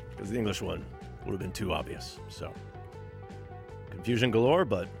 because the English one would have been too obvious. So, confusion galore,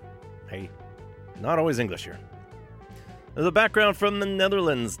 but hey, not always English here. The background from the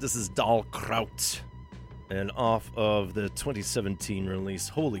Netherlands, this is Dalkraut, and off of the 2017 release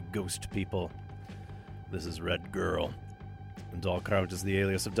Holy Ghost People, this is Red Girl. And Dalkraut is the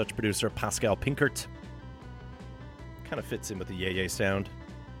alias of Dutch producer Pascal Pinkert. Kind of fits in with the yay sound.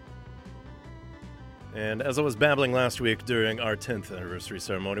 And as I was babbling last week during our 10th anniversary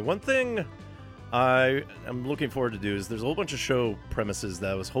ceremony, one thing I am looking forward to do is there's a whole bunch of show premises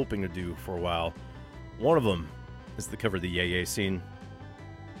that I was hoping to do for a while. One of them is to cover the yay scene.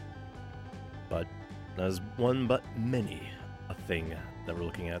 But there's one but many a thing that we're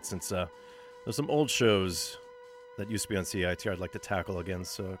looking at, since there's some old shows that used to be on CITR I'd like to tackle again.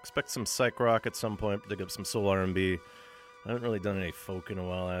 So expect some psych rock at some point, dig up some soul R&B. I haven't really done any folk in a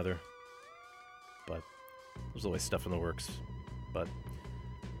while either. But there's always stuff in the works. But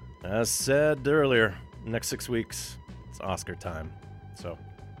as said earlier, next 6 weeks, it's Oscar time. So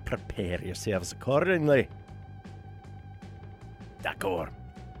prepare yourselves accordingly. D'accord.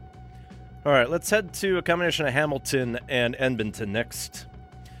 All right, let's head to a combination of Hamilton and Edmonton next.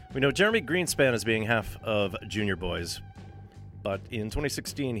 We know Jeremy Greenspan as being half of Junior Boys, but in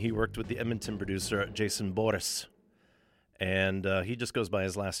 2016 he worked with the Edmonton producer Jason Boris, and he just goes by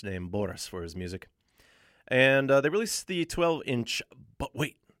his last name Boris for his music. And they released the 12-inch But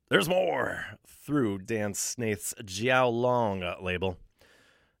Wait, There's More through Dan Snaith's Jiao Long label.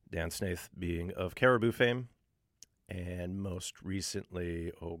 Dan Snaith being of Caribou fame, and most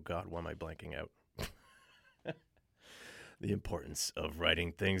recently, oh God, why am I blanking out? The importance of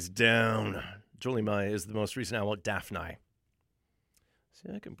writing things down. Jolie Mai is the most recent album, Daphne.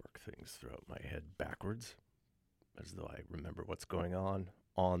 See, I can work things throughout my head backwards, as though I remember what's going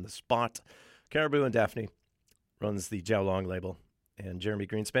on the spot. Caribou and Daphne runs the Jiao Long label, and Jeremy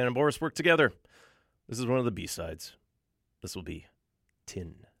Greenspan and Boris work together. This is one of the B-sides. This will be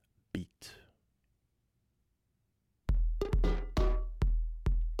Tin Beat.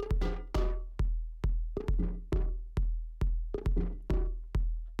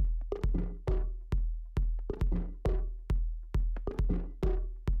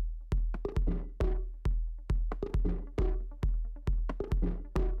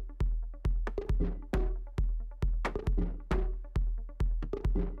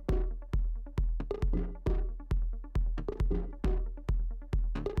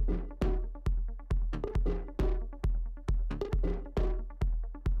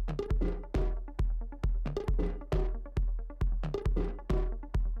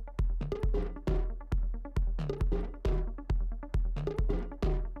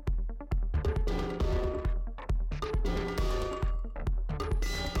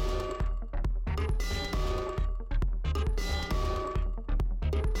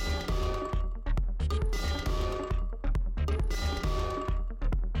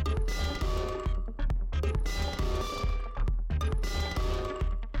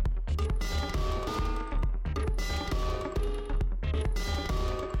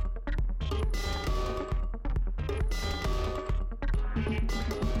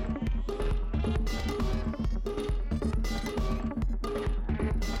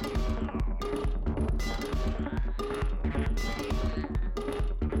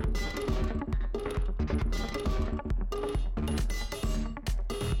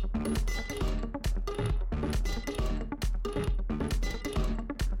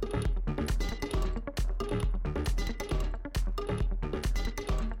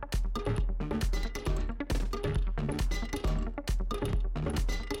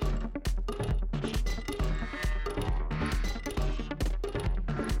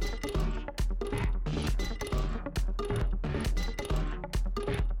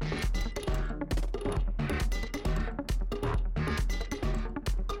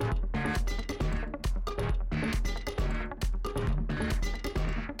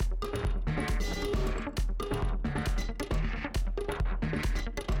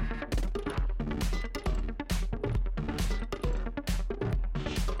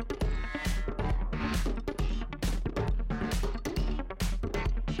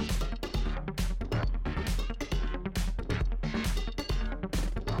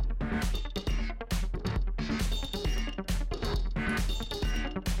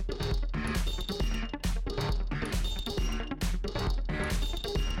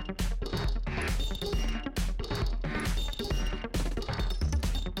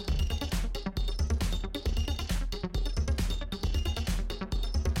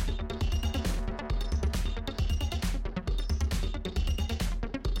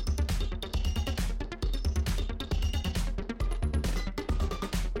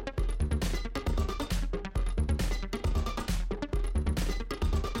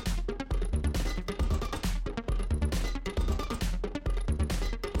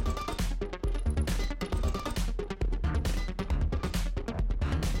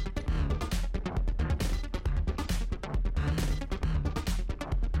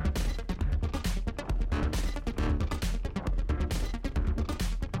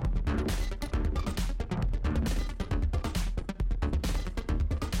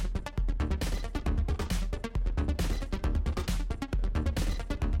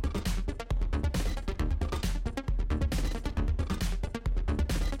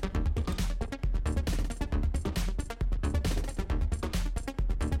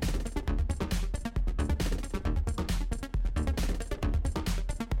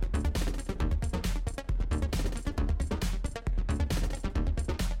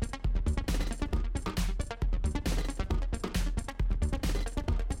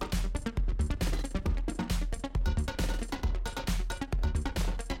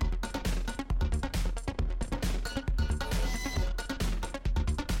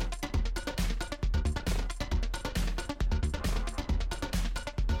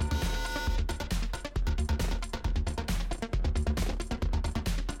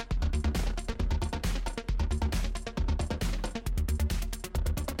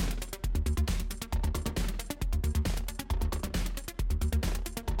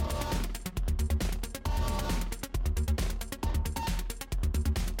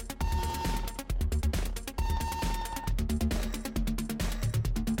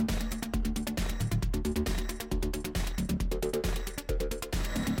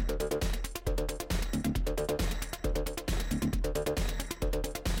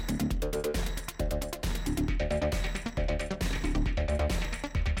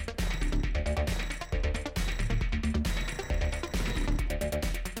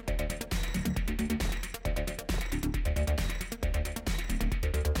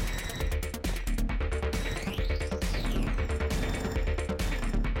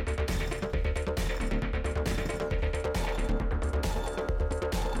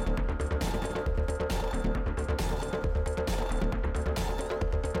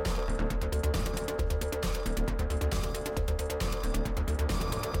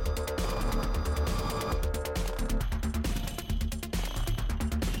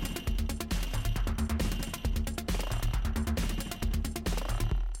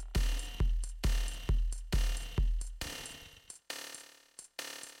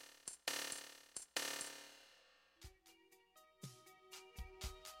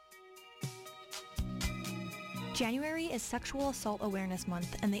 January is Sexual Assault Awareness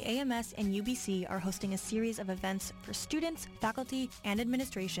Month, and the AMS and UBC are hosting a series of events for students, faculty, and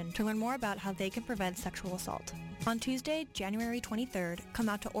administration to learn more about how they can prevent sexual assault. On Tuesday, January 23rd, come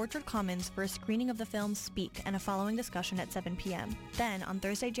out to Orchard Commons for a screening of the film Speak and a following discussion at 7 p.m. Then, on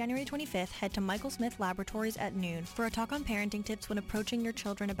Thursday, January 25th, head to Michael Smith Laboratories at noon for a talk on parenting tips when approaching your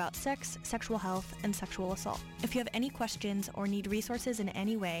children about sex, sexual health, and sexual assault. If you have any questions or need resources in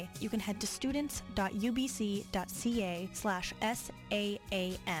any way, you can head to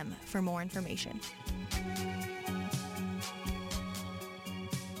students.ubc.ca/SAAM for more information.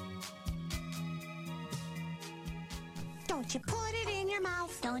 Don't you put it in your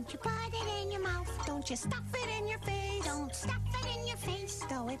mouth. Don't you put it in your mouth. Don't you stuff it in your face. Don't stuff it in your face.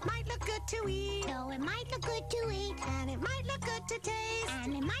 Though it might look good to eat. Though it might look good to eat. And it might look good to taste.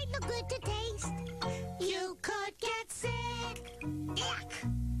 And it might look good to taste. You could get sick. Ick.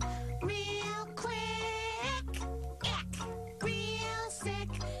 Real quick. Ick. Real sick.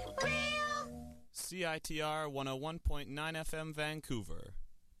 Real. CITR 101.9 FM Vancouver.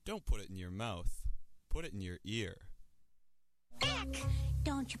 Don't put it in your mouth. Put it in your ear. Ick!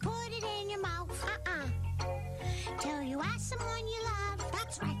 Don't you put it in your mouth. Till you ask someone you love.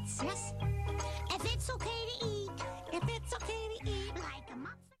 That's right, sis. If it's okay to eat. If it's okay to eat. Like a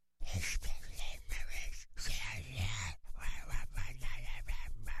muffin.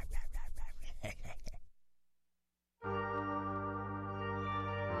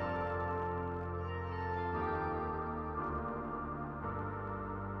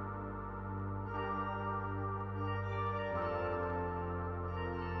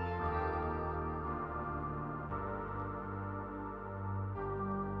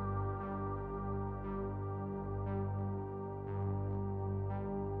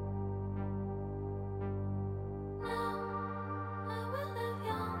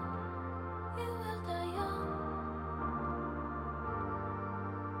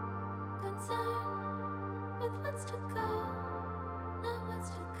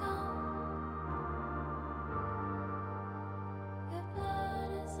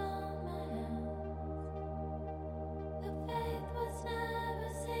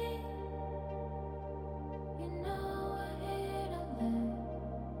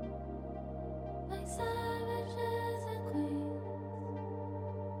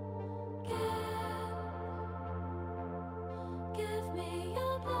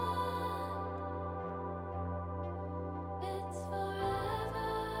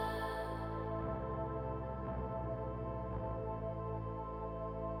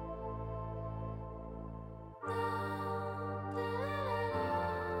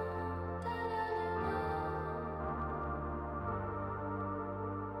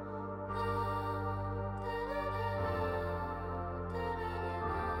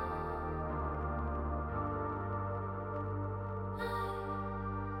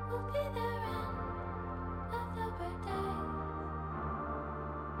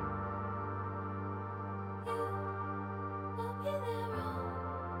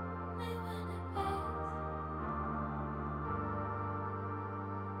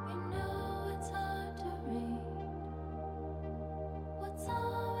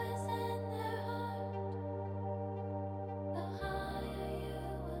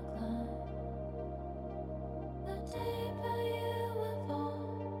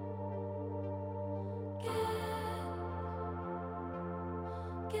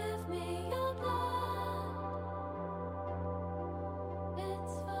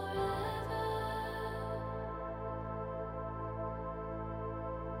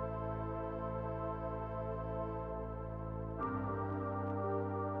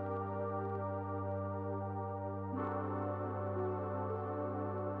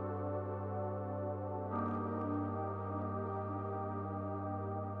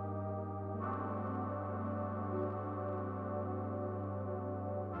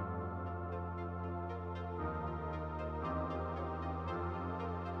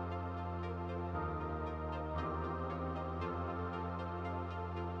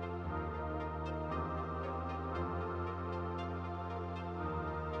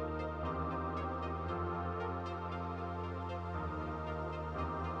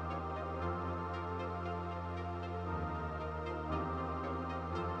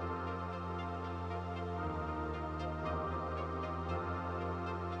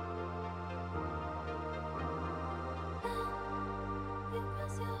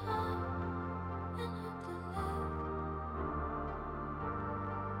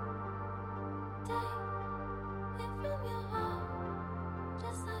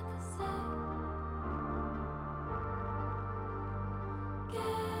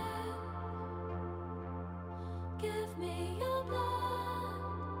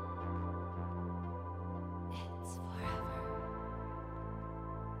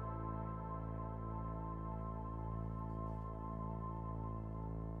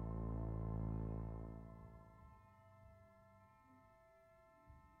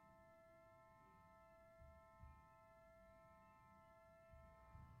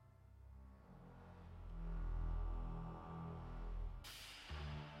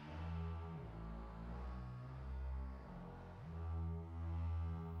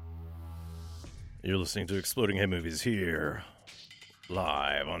 You're listening to Exploding Head Movies here,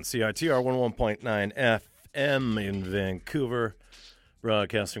 live on CITR 101.9 FM in Vancouver,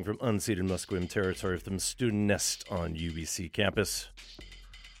 broadcasting from unceded Musqueam territory from the student nest on UBC campus.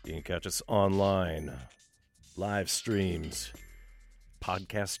 You can catch us online, live streams,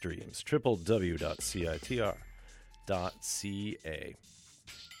 podcast streams, www.citr.ca.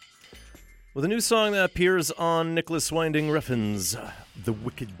 With a new song that appears on Nicholas Winding Refn's The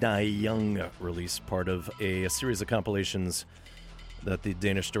Wicked Die Young release, part of a series of compilations that the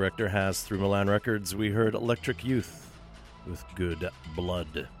Danish director has through Milan Records, we heard Electric Youth with Good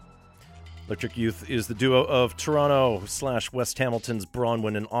Blood. Electric Youth is the duo of Toronto / West Hamilton's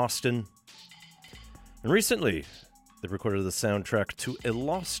Bronwyn and Austin. And recently, they recorded the soundtrack to a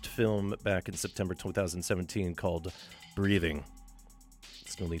lost film back in September 2017 called Breathing.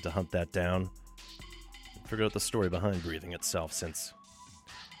 Still need to hunt that down and figure out the story behind Breathing itself, since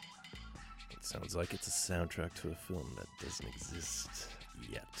it sounds like it's a soundtrack to a film that doesn't exist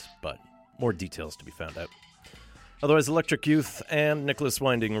yet, but more details to be found out. Otherwise, Electric Youth and Nicholas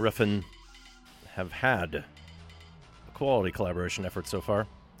Winding Refn have had a quality collaboration effort so far,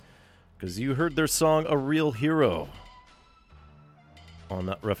 because you heard their song A Real Hero on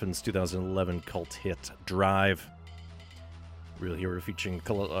Refn's 2011 cult hit Drive. Real Hero featuring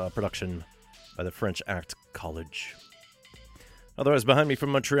production by the French act College. Otherwise, behind me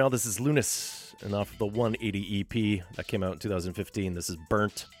from Montreal, this is Lunis, and off of the 180 EP that came out in 2015, this is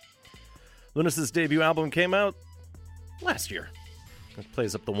Burnt. Lunis' debut album came out last year. It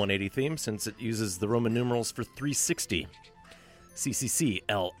plays up the 180 theme since it uses the Roman numerals for 360.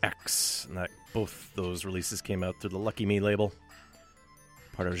 CCCLX. And both those releases came out through the Lucky Me label,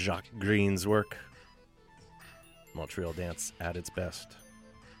 part of Jacques Green's work. Montreal dance at its best.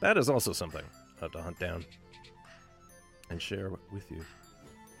 That is also something I have to hunt down and share with you.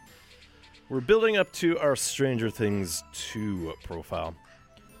 We're building up to our Stranger Things 2 profile,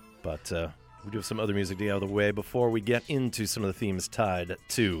 but we do have some other music to get out of the way before we get into some of the themes tied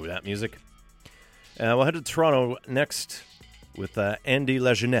to that music. We'll head to Toronto next with Andy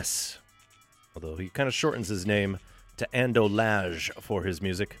La Jeunesse, although he kind of shortens his name to Ando Lage for his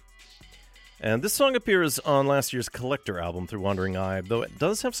music. And this song appears on last year's Collector album through Wandering Eye, though it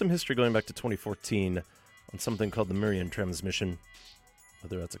does have some history going back to 2014 on something called the Miriam Transmission.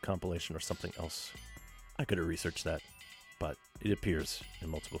 Whether that's a compilation or something else, I could have researched that, but it appears in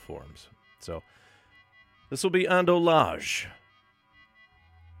multiple forms. So this will be Ando Lage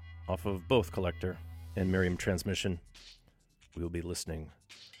off of both Collector and Miriam Transmission. We'll be listening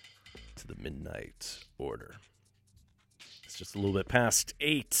to the Midnight Order. It's just a little bit past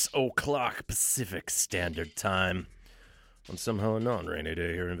 8 o'clock Pacific Standard Time on somehow a non-rainy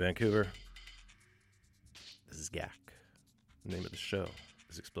day here in Vancouver. This is GAC. The name of the show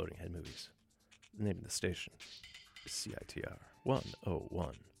is Exploding Head Movies. The name of the station is CITR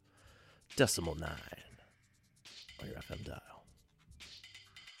 101.9 on your FM dial.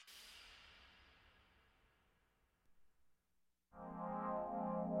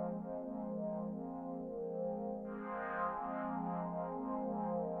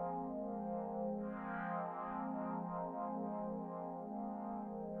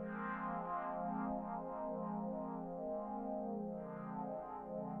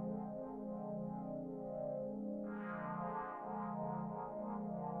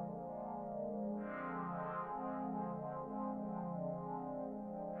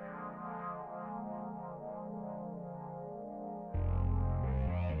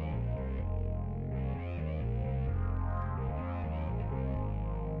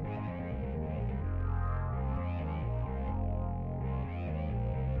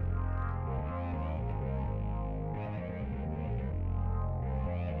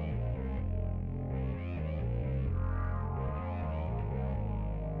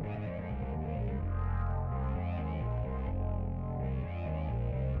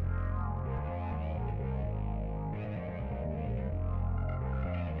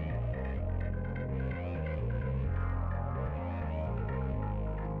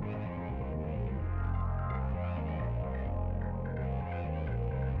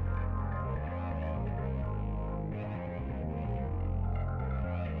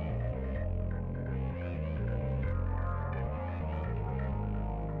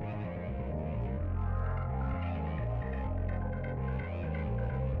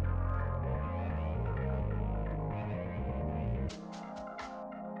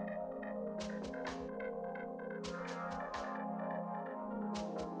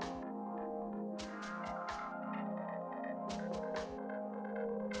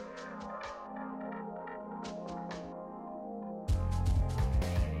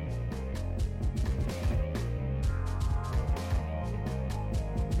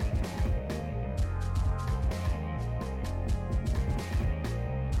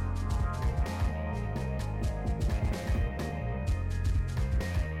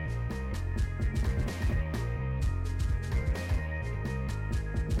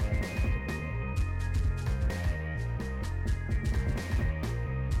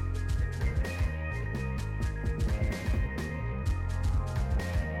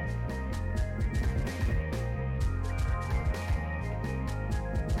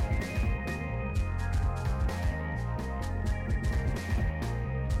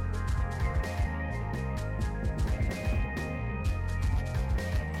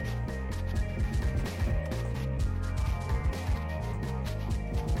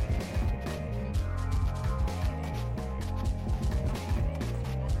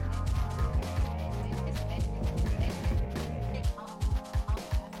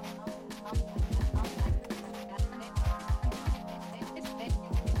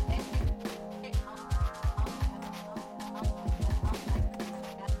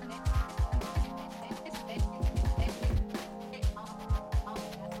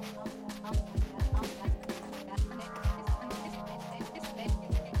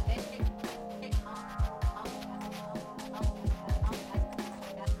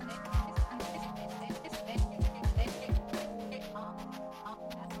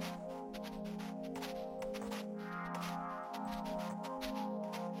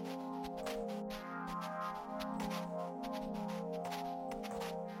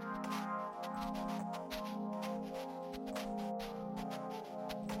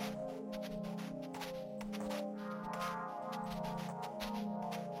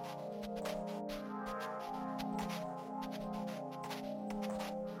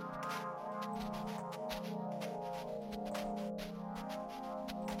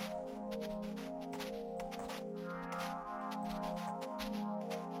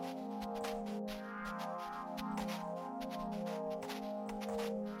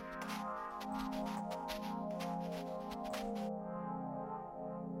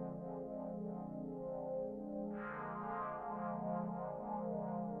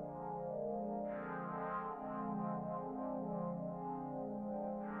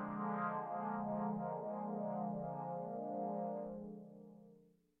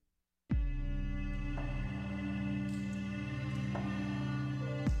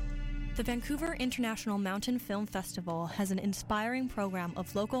 The Vancouver International Mountain Film Festival has an inspiring program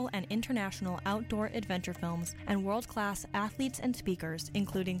of local and international outdoor adventure films and world-class athletes and speakers,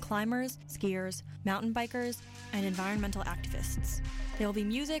 including climbers, skiers, mountain bikers, and environmental activists. There will be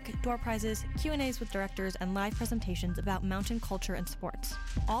music, door prizes, Q&As with directors, and live presentations about mountain culture and sports.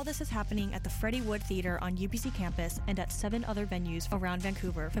 All this is happening at the Freddie Wood Theatre on UBC campus and at 7 other venues around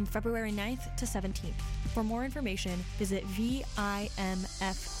Vancouver from February 9th to 17th. For more information, visit vimff.org.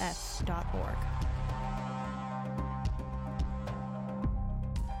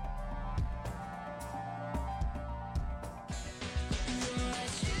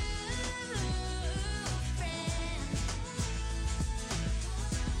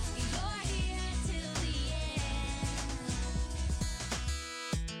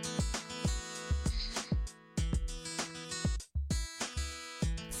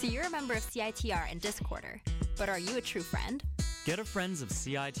 So you're a member of CITR and Discorder, but are you a true friend? Get a Friends of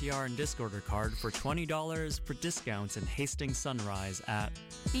CITR and Discorder card for $20 for discounts in Hastings Sunrise at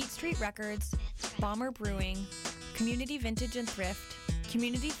Beat Street Records, Bomber Brewing, Community Vintage and Thrift,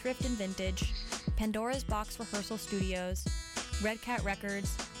 Community Thrift and Vintage, Pandora's Box Rehearsal Studios, Red Cat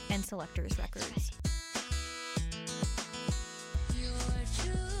Records, and Selectors Records.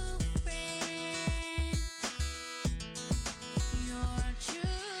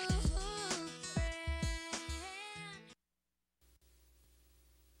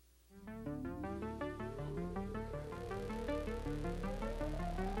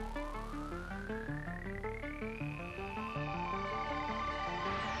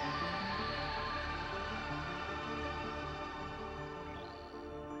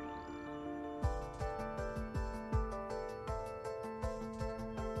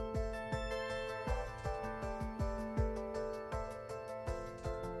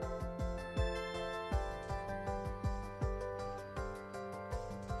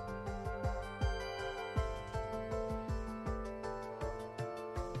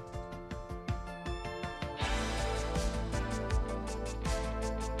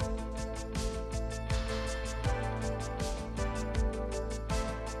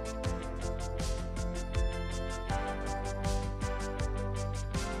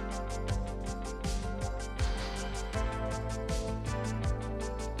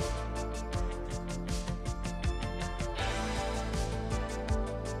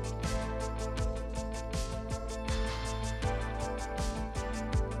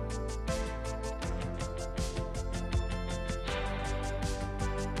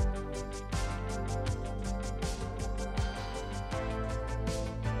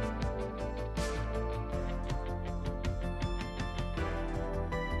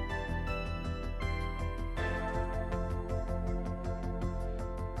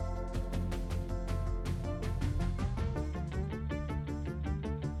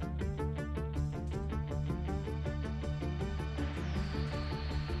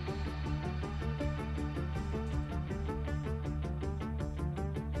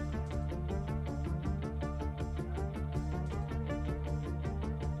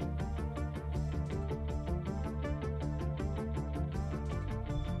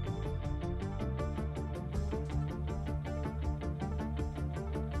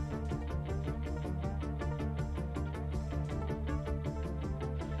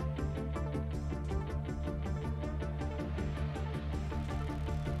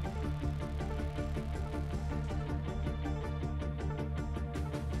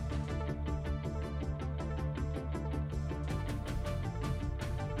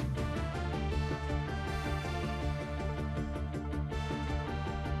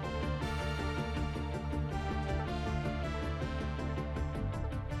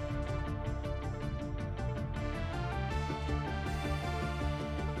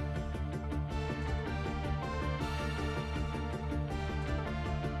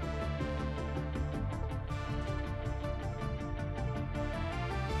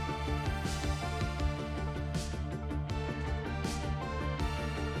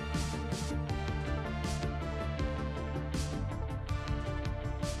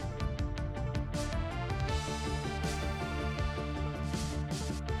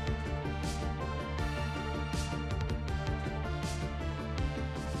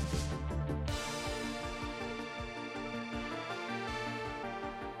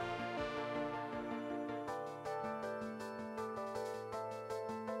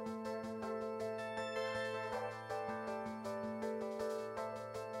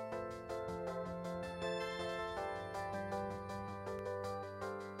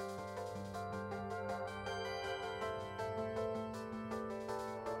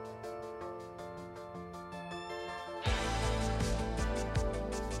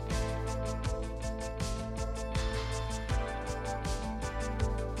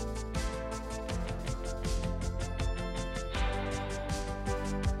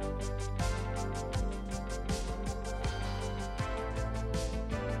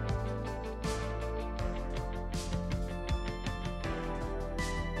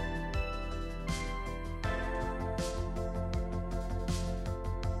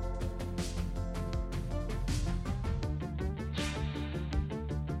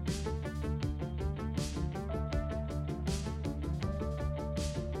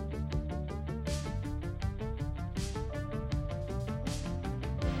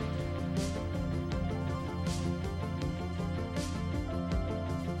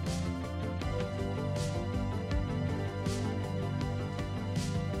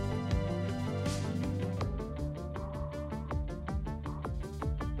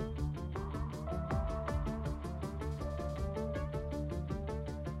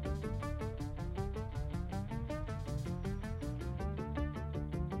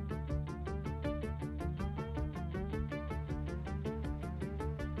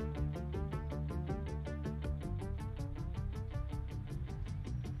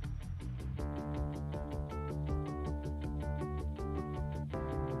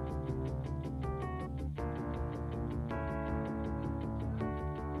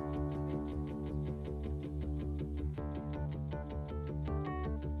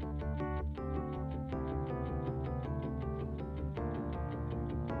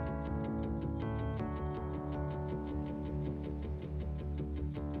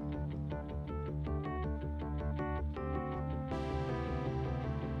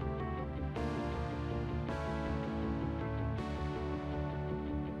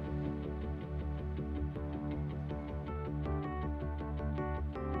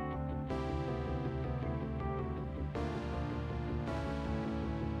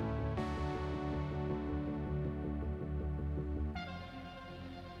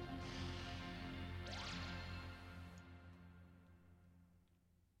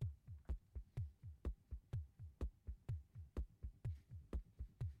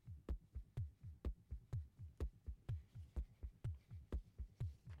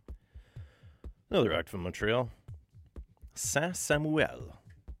 Another act from Montreal, Saint Samuel.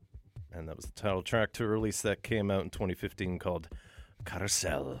 And that was the title track to a release that came out in 2015 called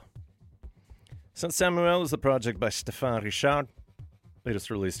Carousel. Saint Samuel is the project by Stéphane Richard. Latest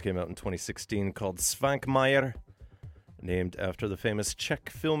release came out in 2016 called Svankmajer, named after the famous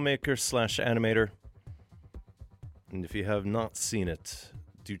Czech filmmaker / animator. And if you have not seen it,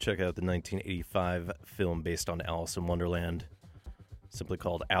 do check out the 1985 film based on Alice in Wonderland, simply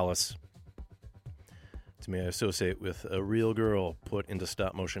called Alice. To me, I associate with a real girl put into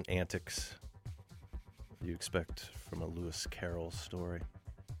stop-motion antics you expect from a Lewis Carroll story.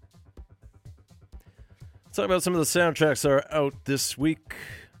 Let's talk about some of the soundtracks that are out this week.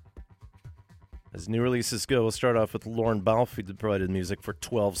 As new releases go, we'll start off with Lorne Balfe, who provided music for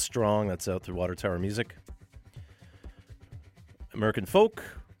 12 Strong. That's out through Water Tower Music. American Folk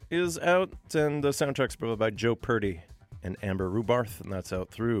is out, and the soundtrack's provided by Joe Purdy and Amber Rubarth, and that's out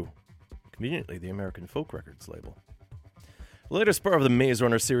through, conveniently, the American Folk Records label. The latest part of the Maze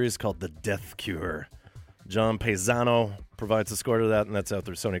Runner series called The Death Cure. John Paisano provides the score to that, and that's out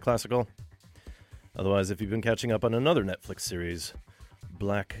through Sony Classical. Otherwise, if you've been catching up on another Netflix series,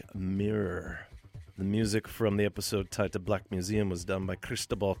 Black Mirror, the music from the episode tied to Black Museum was done by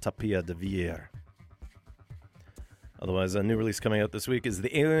Cristobal Tapia de Villar. Otherwise, a new release coming out this week is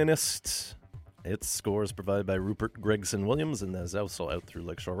The Alienist. Its score is provided by Rupert Gregson Williams, and is also out through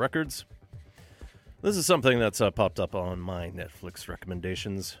Lakeshore Records. This is something that's popped up on my Netflix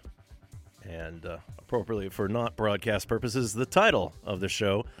recommendations. And appropriately for not broadcast purposes, the title of the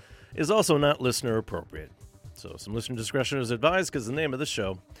show is also not listener appropriate. So some listener discretion is advised, because the name of the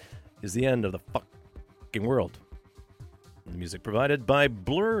show is The End of the Fucking World. The music provided by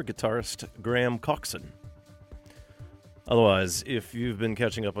Blur guitarist Graham Coxon. Otherwise, if you've been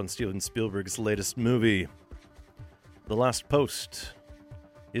catching up on Steven Spielberg's latest movie, The Last Post,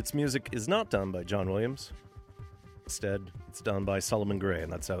 its music is not done by John Williams. Instead, it's done by Solomon Gray,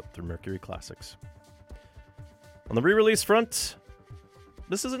 and that's out through Mercury Classics. On the re-release front,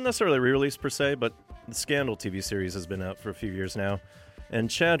 this isn't necessarily a re-release per se, but the Scandal TV series has been out for a few years now, and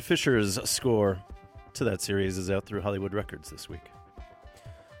Chad Fisher's score to that series is out through Hollywood Records this week.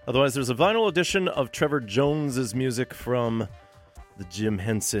 Otherwise, there's a vinyl edition of Trevor Jones's music from the Jim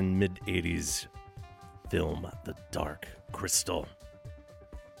Henson mid-'80s film, The Dark Crystal.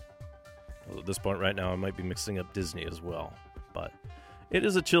 Well, at this point right now, I might be mixing up Disney as well, but it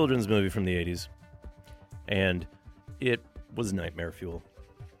is a children's movie from the 80s, and it was nightmare fuel.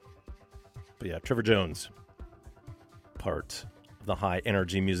 But yeah, Trevor Jones, part of the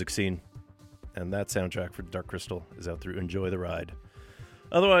high-energy music scene, and that soundtrack for Dark Crystal is out through Enjoy the Ride.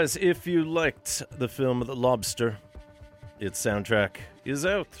 Otherwise, if you liked the film The Lobster, its soundtrack is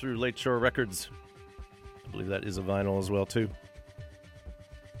out through Lakeshore Records. I believe that is a vinyl as well, too.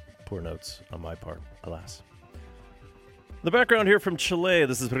 Poor notes on my part, alas. The background here from Chile,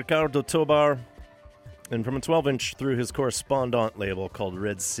 this is Ricardo Tobar, and from a 12-inch through his correspondent label called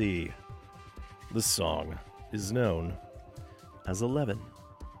Red Sea. This song is known as 11.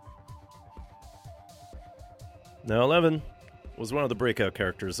 Now, 11 was one of the breakout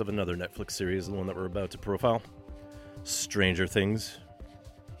characters of another Netflix series, the one that we're about to profile, Stranger Things.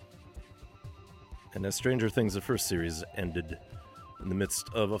 And as Stranger Things, the first series, ended in the midst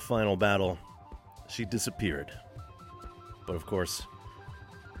of a final battle, she disappeared. But of course,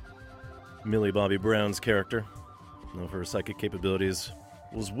 Millie Bobby Brown's character, known for her psychic capabilities,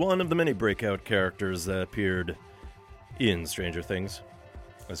 was one of the many breakout characters that appeared in Stranger Things,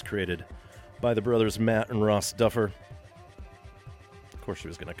 as created by the brothers Matt and Ross Duffer. Of course she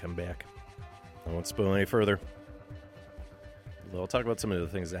was going to come back. I won't spoil any further. Although I'll talk about some of the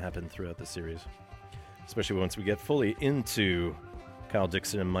things that happened throughout the series, especially once we get fully into Kyle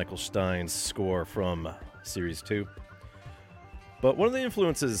Dixon and Michael Stein's score from Series 2. But one of the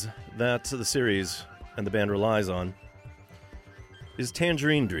influences that the series and the band relies on is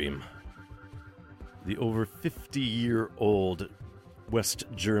Tangerine Dream, the over 50-year-old West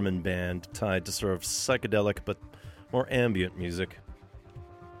German band tied to sort of psychedelic but more ambient music.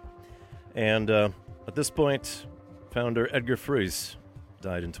 And at this point, founder Edgar Fruys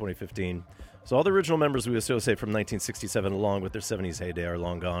died in 2015. So all the original members we associate from 1967 along with their 70s heyday are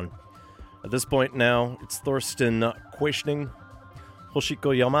long gone. At this point now, it's Thorsten Quaschning,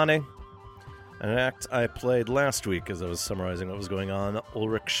 Hoshiko Yamane, and an act I played last week as I was summarizing what was going on,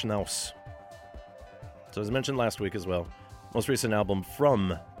 Ulrich Schnaus. So as I mentioned last week as well, most recent album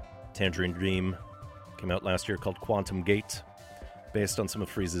from Tangerine Dream came out last year called Quantum Gate, based on some of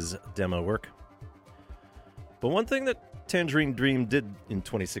Freeze's demo work. But one thing that Tangerine Dream did in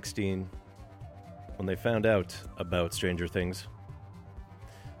 2016, when they found out about Stranger Things,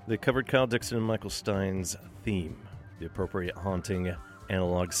 They covered Kyle Dixon and Michael Stein's theme, the appropriate haunting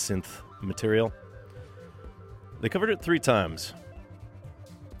analog synth material. They covered it 3 times.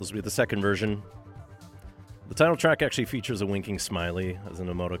 This will be the second version. The title track actually features a winking smiley as an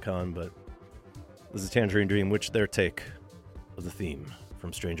emoticon, but this is Tangerine Dream, which their take of the theme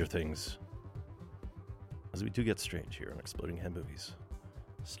from Stranger Things. As we do get strange here on Exploding Head Movies,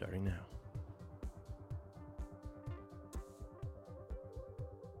 starting now.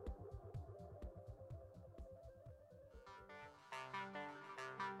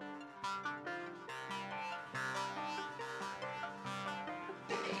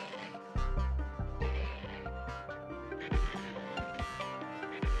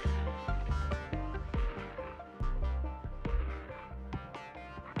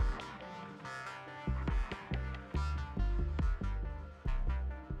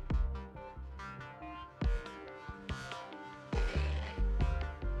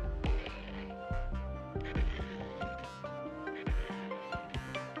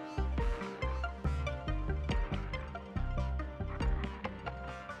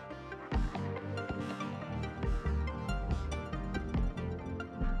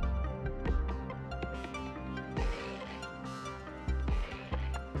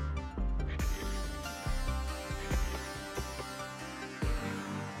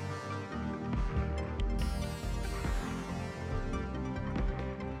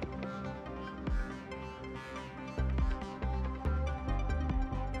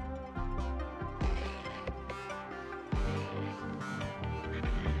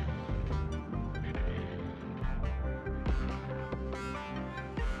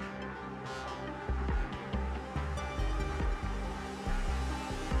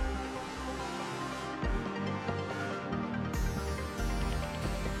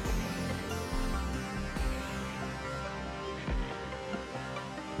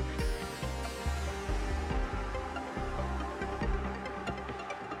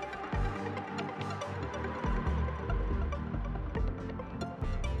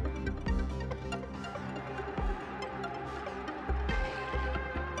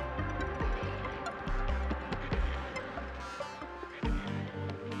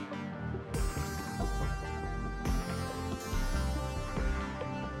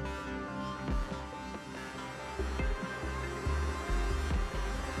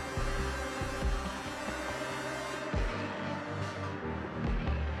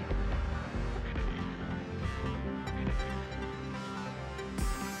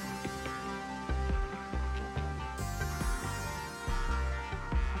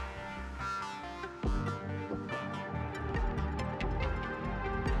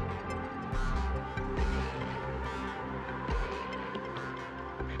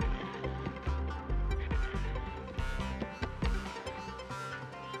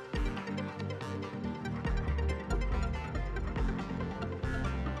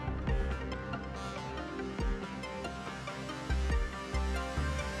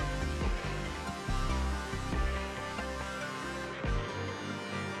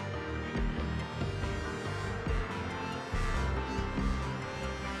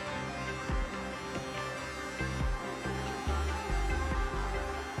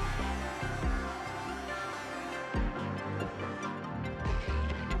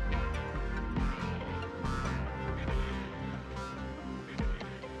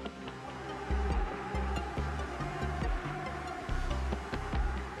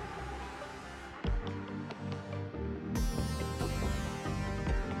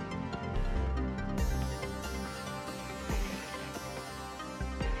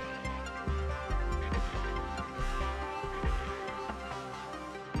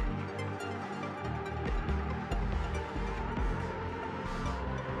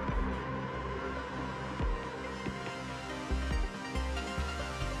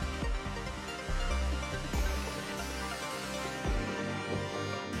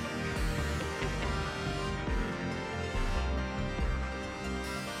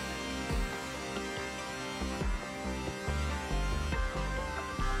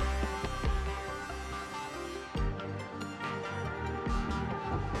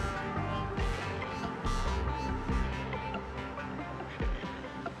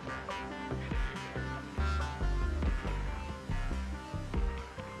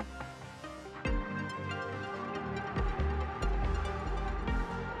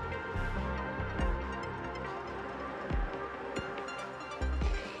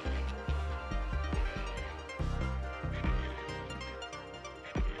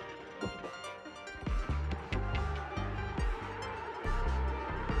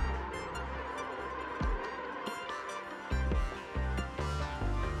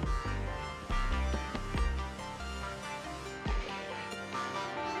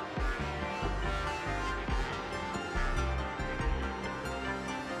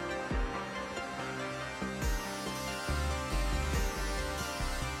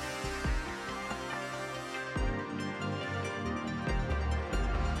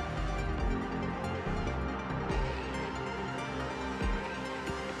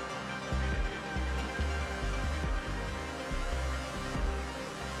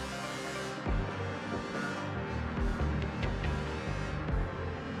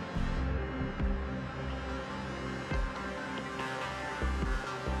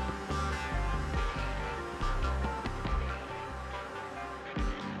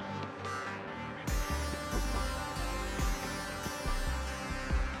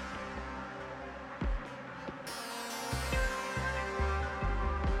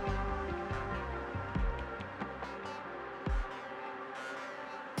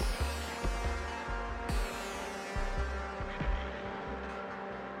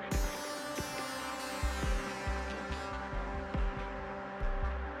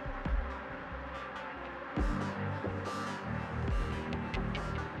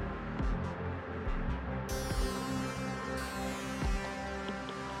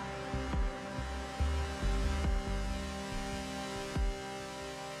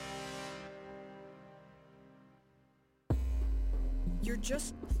 You're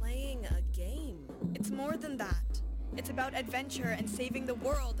just playing a game. It's more than that. It's about adventure and saving the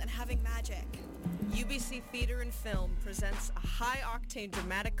world and having magic. UBC Theater and Film presents a high-octane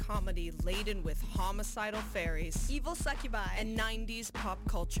dramatic comedy laden with homicidal fairies, evil succubi, and 90s pop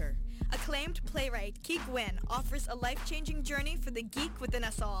culture. Acclaimed playwright Keek Wynn offers a life-changing journey for the geek within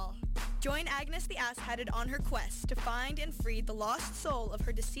us all. Join Agnes the Ass-Headed on her quest to find and free the lost soul of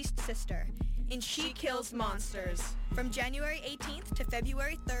her deceased sister in She Kills Monsters from January 18th to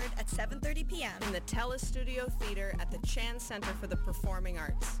February 3rd at 7:30 p.m. in the Telus Studio Theater at the Chan Center for the Performing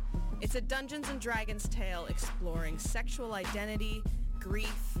Arts. It's a Dungeons & Dragons tale exploring sexual identity,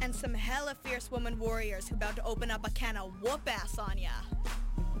 grief, and some hella fierce woman warriors who about to open up a can of whoop-ass on ya.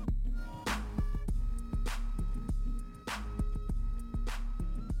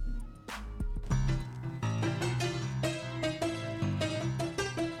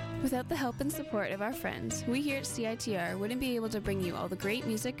 Without the help and support of our friends, we here at CITR wouldn't be able to bring you all the great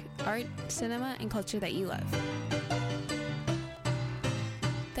music, art, cinema, and culture that you love.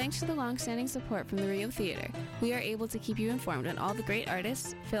 Thanks to the long-standing support from the Rio Theater, we are able to keep you informed on all the great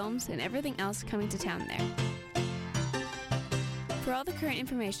artists, films, and everything else coming to town there. For all the current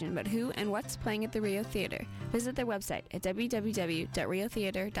information about who and what's playing at the Rio Theater, visit their website at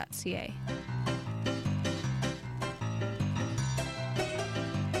www.riotheater.ca.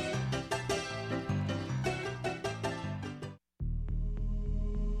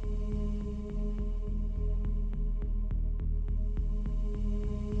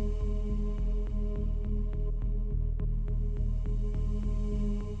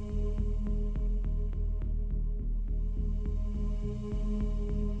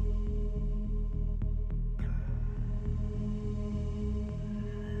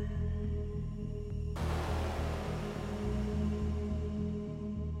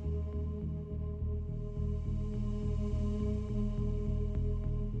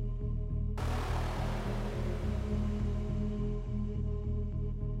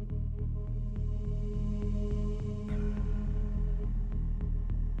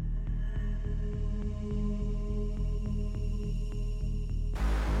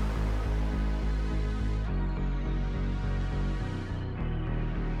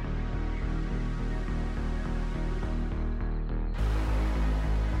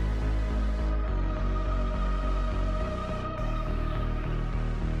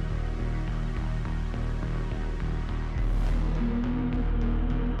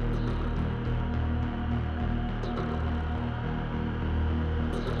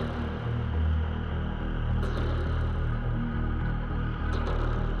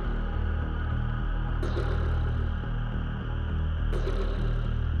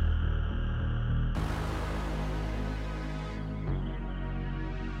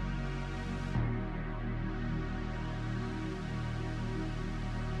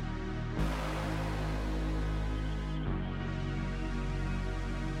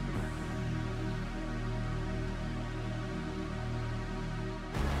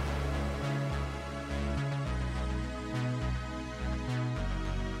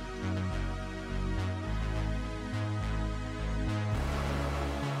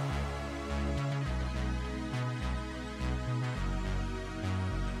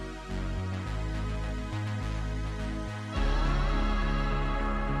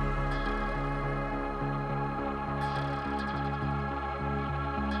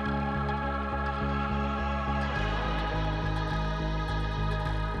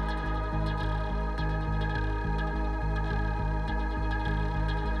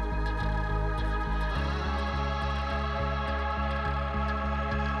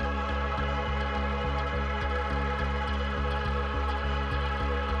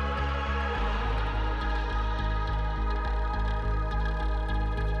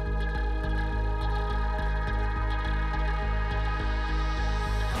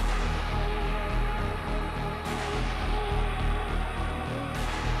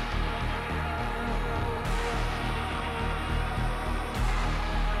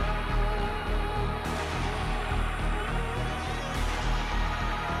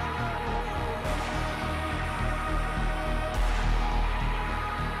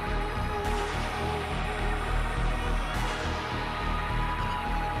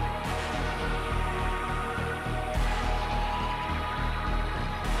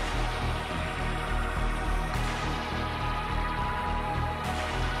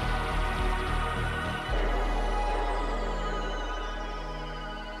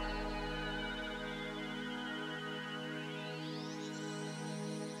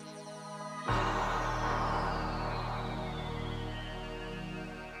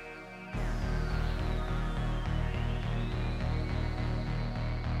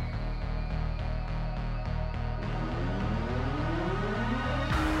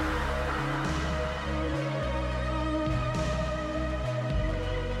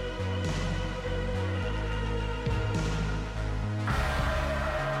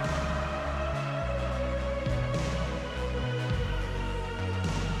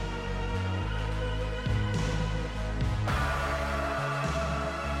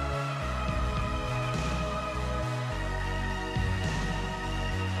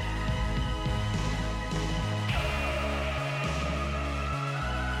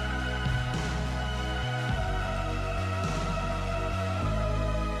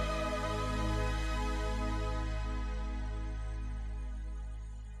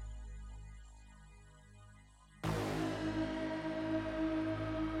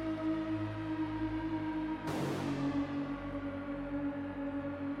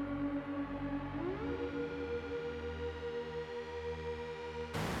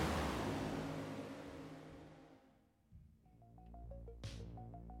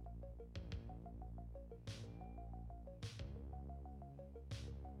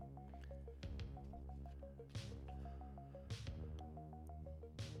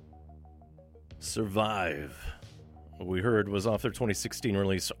 Survive. What we heard was off their 2016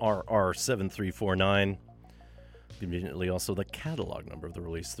 release RR7349. Conveniently also the catalog number of the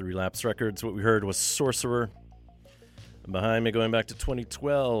release, the Relapse Records. What we heard was Sorcerer. And behind me, going back to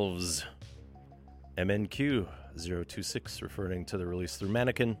 2012's MNQ 026, referring to the release through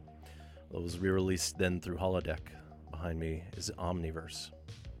Mannequin. It was re-released then through Holodeck. Behind me is Omniverse.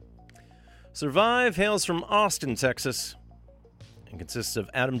 Survive hails from Austin, Texas, and consists of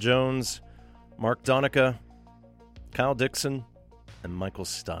Adam Jones, Mark Donica, Kyle Dixon, and Michael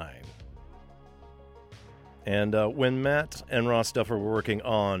Stein. And when Matt and Ross Duffer were working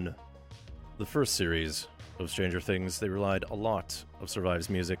on the first series of Stranger Things, they relied a lot of Survive's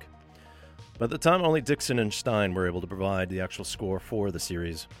music. But at the time, only Dixon and Stein were able to provide the actual score for the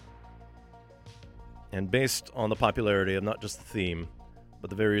series. And based on the popularity of not just the theme,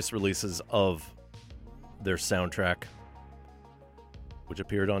 but the various releases of their soundtrack, which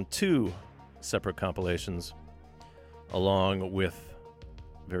appeared on 2 separate compilations, along with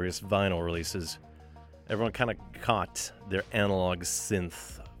various vinyl releases, everyone kind of caught their analog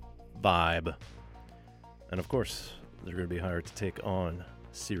synth vibe. And of course, they're going to be hired to take on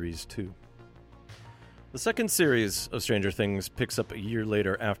Series 2. The second series of Stranger Things picks up a year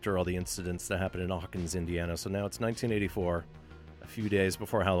later after all the incidents that happened in Hawkins, Indiana. So now it's 1984, a few days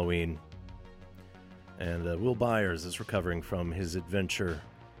before Halloween. And Will Byers is recovering from his adventure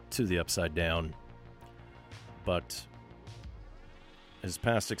to the Upside Down. But his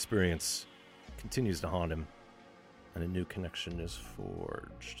past experience continues to haunt him, and a new connection is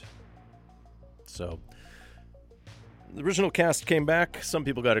forged. So, the original cast came back. Some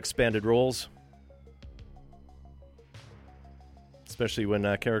people got expanded roles, especially when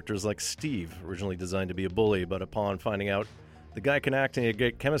characters like Steve, originally designed to be a bully, but upon finding out the guy can act and he had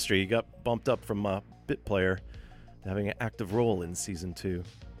great chemistry, he got bumped up from a bit player to having an active role in Season 2.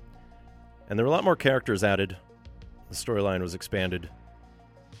 And there were a lot more characters added. The storyline was expanded.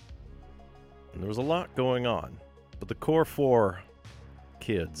 And there was a lot going on. But the core 4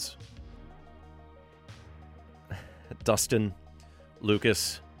 kids, Dustin,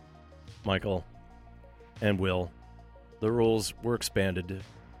 Lucas, Michael, and Will, the roles were expanded,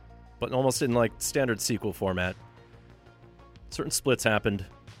 but almost in like standard sequel format. Certain splits happened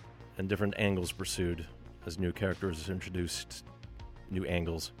and different angles pursued as new characters introduced, new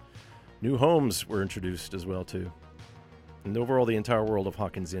angles. New homes were introduced as well too. And overall, the entire world of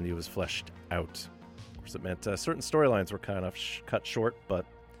Hawkins, India was fleshed out. Of course, it meant certain storylines were kind of cut short, but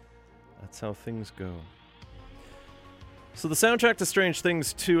that's how things go. So the soundtrack to Strange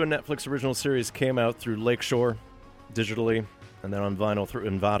Things 2, a Netflix original series, came out through Lakeshore, digitally, and then on vinyl through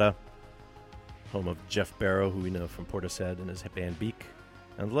Invada, home of Jeff Barrow, who we know from Portishead and his band Beak.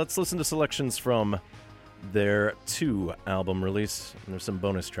 And let's listen to selections from their 2 album release. And there's some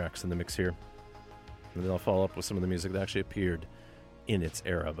bonus tracks in the mix here. And then I'll follow up with some of the music that actually appeared in its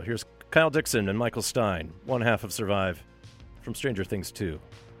era. But here's Kyle Dixon and Michael Stein, one half of Survive, from Stranger Things 2.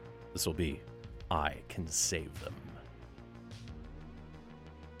 This will be I Can Save Them.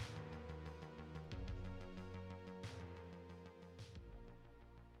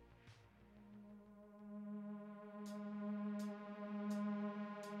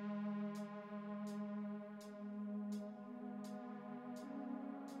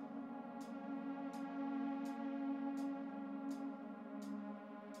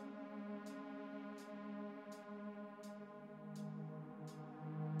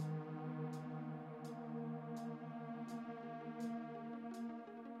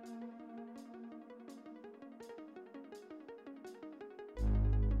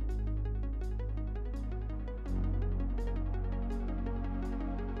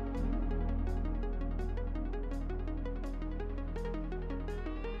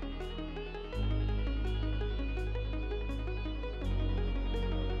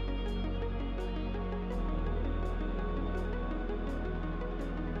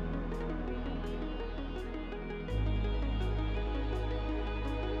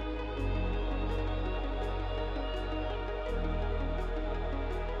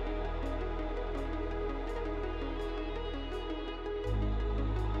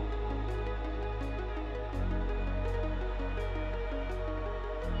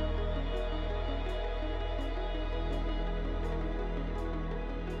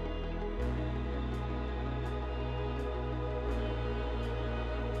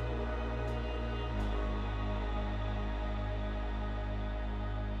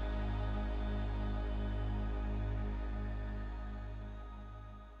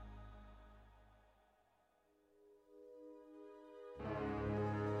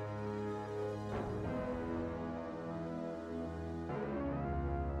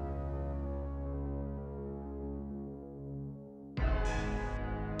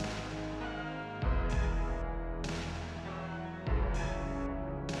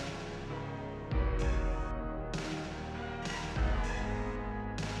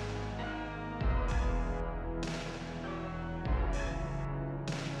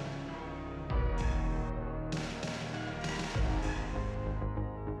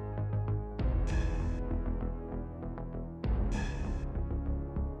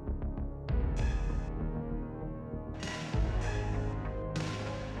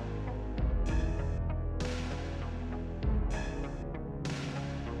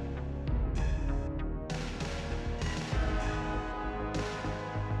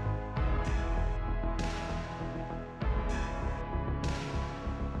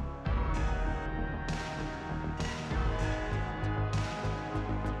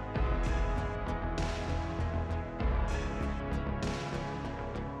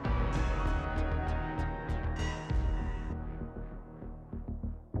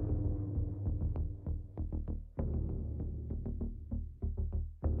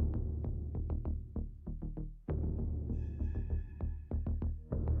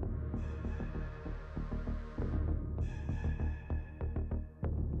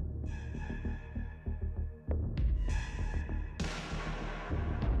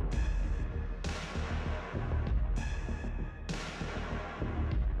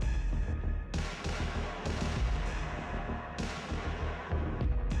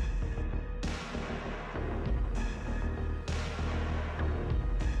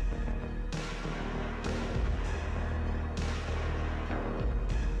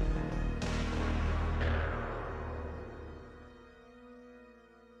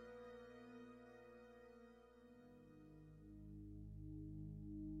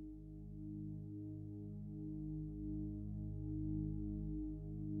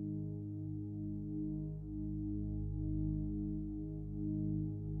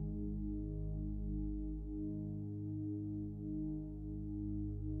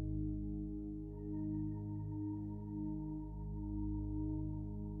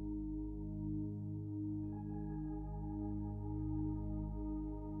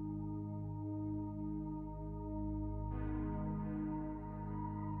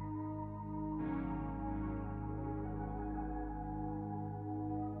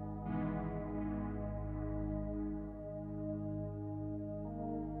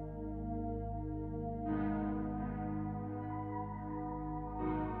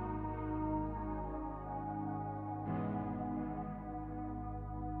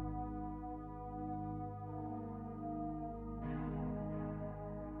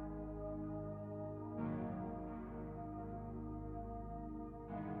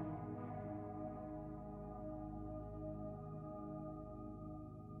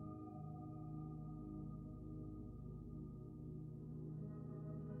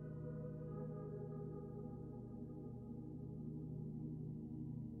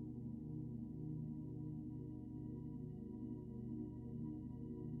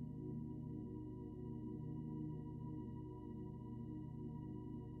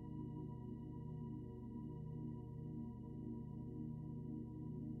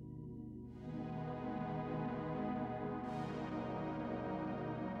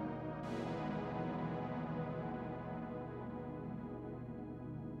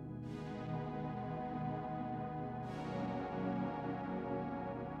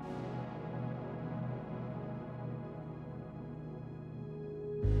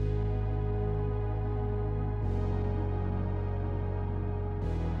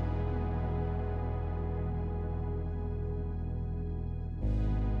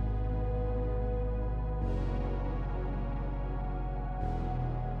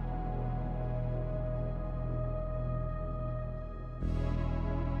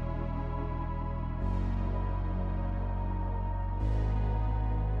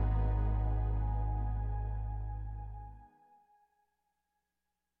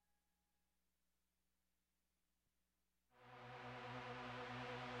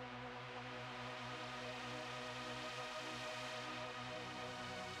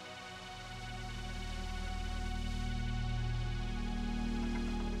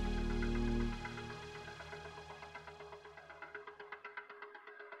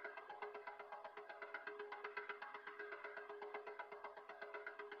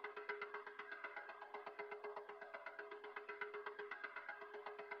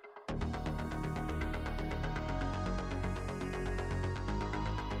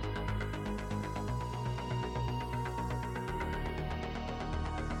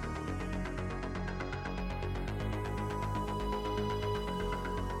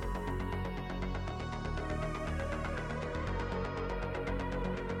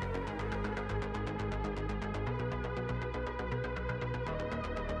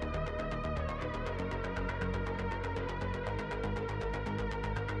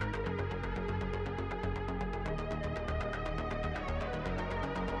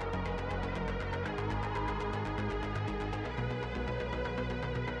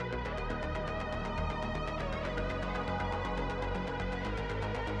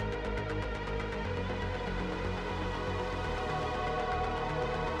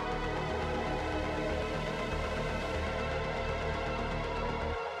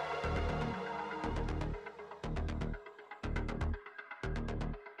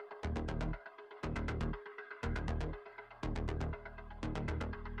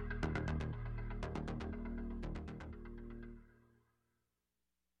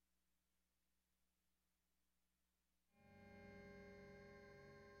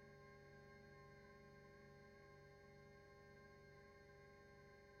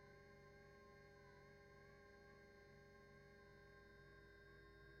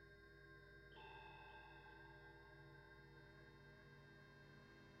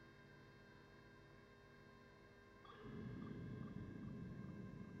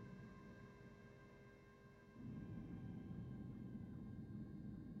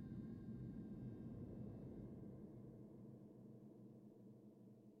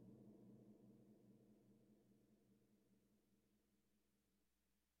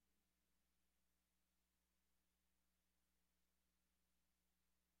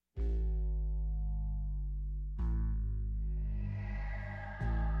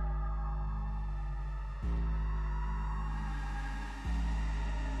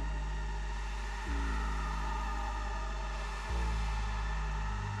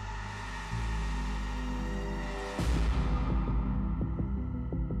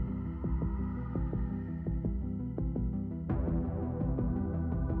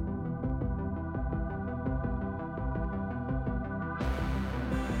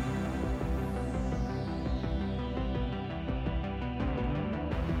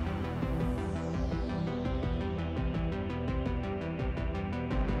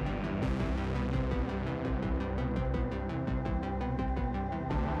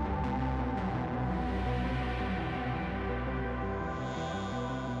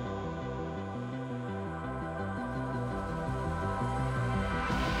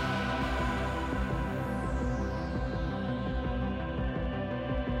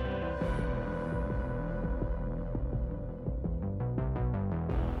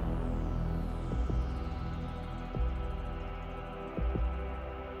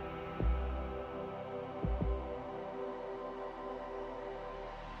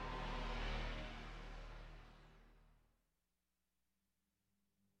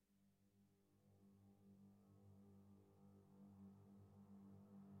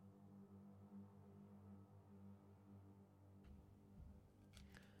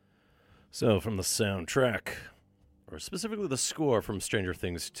 So, from the soundtrack, or specifically the score from Stranger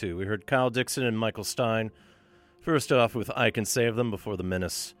Things 2, we heard Kyle Dixon and Michael Stein. First off with I Can Save Them before the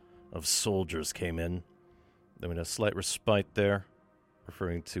menace of soldiers came in. Then we had a slight respite there,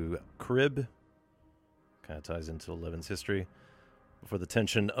 referring to Crib. Kind of ties into 11's history. Before the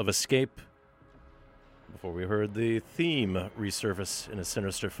tension of Escape. Before we heard the theme resurface in a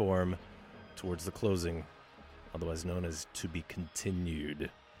sinister form towards the closing, otherwise known as To Be Continued.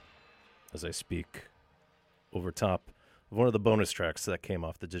 As I speak, over top of one of the bonus tracks that came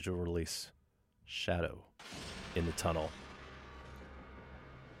off the digital release, Shadow in the Tunnel.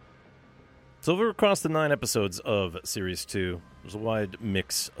 So over across the 9 episodes of Series 2, there's a wide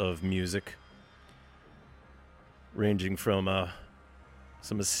mix of music, ranging from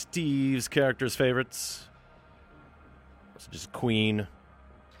some of Steve's characters' favorites, such as Queen,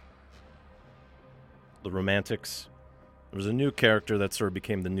 the Romantics. There was a new character that sort of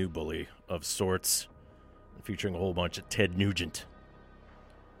became the new bully of sorts, featuring a whole bunch of Ted Nugent.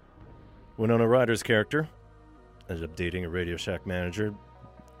 Winona Ryder's character ended up dating a Radio Shack manager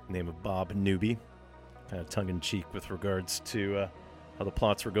named Bob Newby, kind of tongue-in-cheek with regards to how the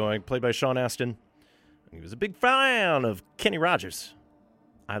plots were going, played by Sean Astin. He was a big fan of Kenny Rogers,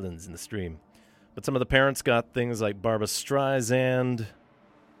 Islands in the Stream. But some of the parents got things like Barbra Streisand,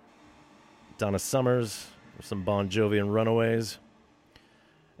 Donna Summers, some Bon Jovi and Runaways.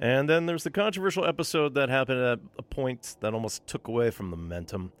 And then there's the controversial episode that happened at a point that almost took away from the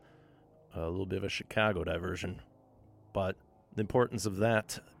momentum. A little bit of a Chicago diversion. But the importance of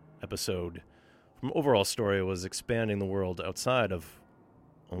that episode from overall story was expanding the world outside of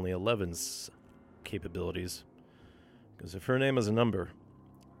only 11's capabilities. Because if her name is a number,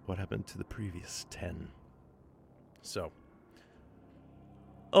 what happened to the previous 10? So,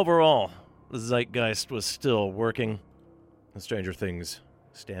 overall, the zeitgeist was still working. And Stranger Things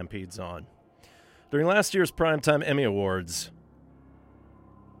stampedes on. During last year's Primetime Emmy Awards,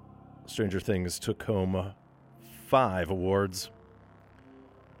 Stranger Things took home 5 awards,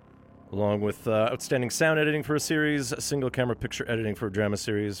 along with Outstanding Sound Editing for a Series, Single Camera Picture Editing for a Drama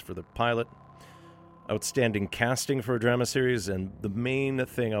Series for the pilot, Outstanding Casting for a Drama Series, and the main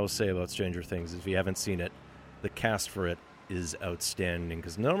thing I will say about Stranger Things is if you haven't seen it, the cast for it is outstanding,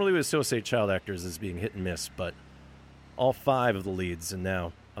 because normally we associate child actors as being hit and miss, but all 5 of the leads, and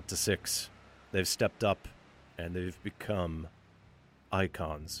now up to 6, they've stepped up, and they've become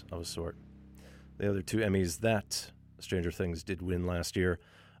icons of a sort. The other 2 Emmys that Stranger Things did win last year,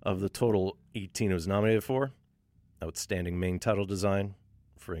 of the total 18 it was nominated for, Outstanding Main Title Design,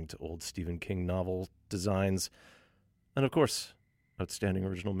 referring to old Stephen King novel designs, and of course, Outstanding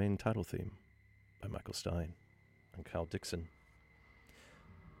Original Main Title Theme by Michael Stein and Kyle Dixon.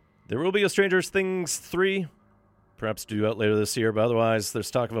 There will be a Stranger Things 3, perhaps due out later this year, but otherwise there's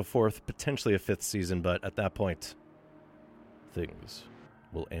talk of a 4th, potentially a 5th season, but at that point, things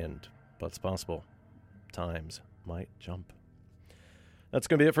will end. But it's possible. Times might jump. That's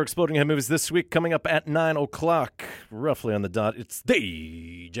going to be it for Exploding Head Movies this week. Coming up at 9 o'clock, roughly on the dot, it's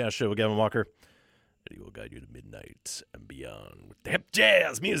the Jazz Show with Gavin Walker. And he will guide you to midnight and beyond with the hip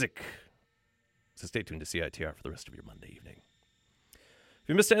jazz music. So stay tuned to CITR for the rest of your Monday evening. If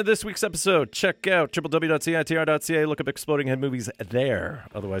you missed any of this week's episode, check out www.citr.ca. Look up Exploding Head Movies there.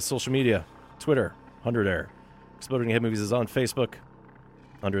 Otherwise, social media, Twitter, 100 Air. Exploding Head Movies is on Facebook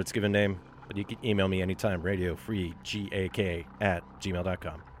under its given name, but you can email me anytime,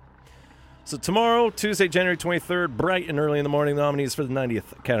 radiofreegak@gmail.com. So tomorrow, Tuesday, January 23rd, bright and early in the morning, the nominees for the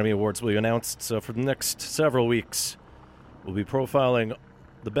 90th Academy Awards will be announced. So for the next several weeks, we'll be profiling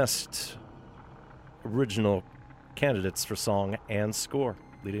the best original candidates for song and score,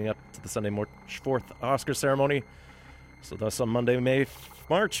 leading up to the Sunday, March 4th Oscar ceremony. So thus on Monday,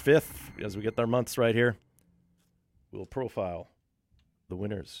 March 5th, as we get our months right here, we'll profile the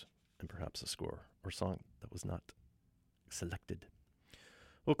winners and perhaps a score or song that was not selected.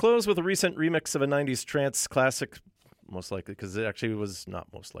 We'll close with a recent remix of a 90s trance classic, most likely, because it actually was not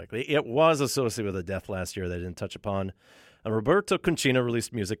most likely. It was associated with a death last year that I didn't touch upon. And Roberto Conchina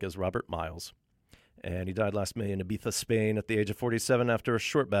released music as Robert Miles. And he died last May in Ibiza, Spain at the age of 47 after a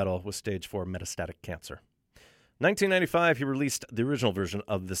short battle with stage 4 metastatic cancer. 1995, he released the original version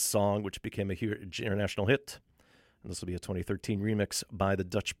of this song, which became a huge international hit. And this will be a 2013 remix by the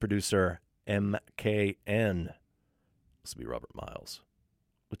Dutch producer MKN. This will be Robert Miles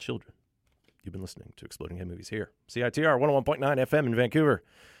with Children. You've been listening to Exploding Head Movies here. CITR 101.9 FM in Vancouver.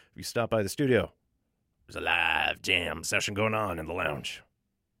 If you stop by the studio, there's a live jam session going on in the lounge.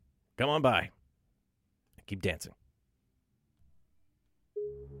 Come on by. Keep dancing.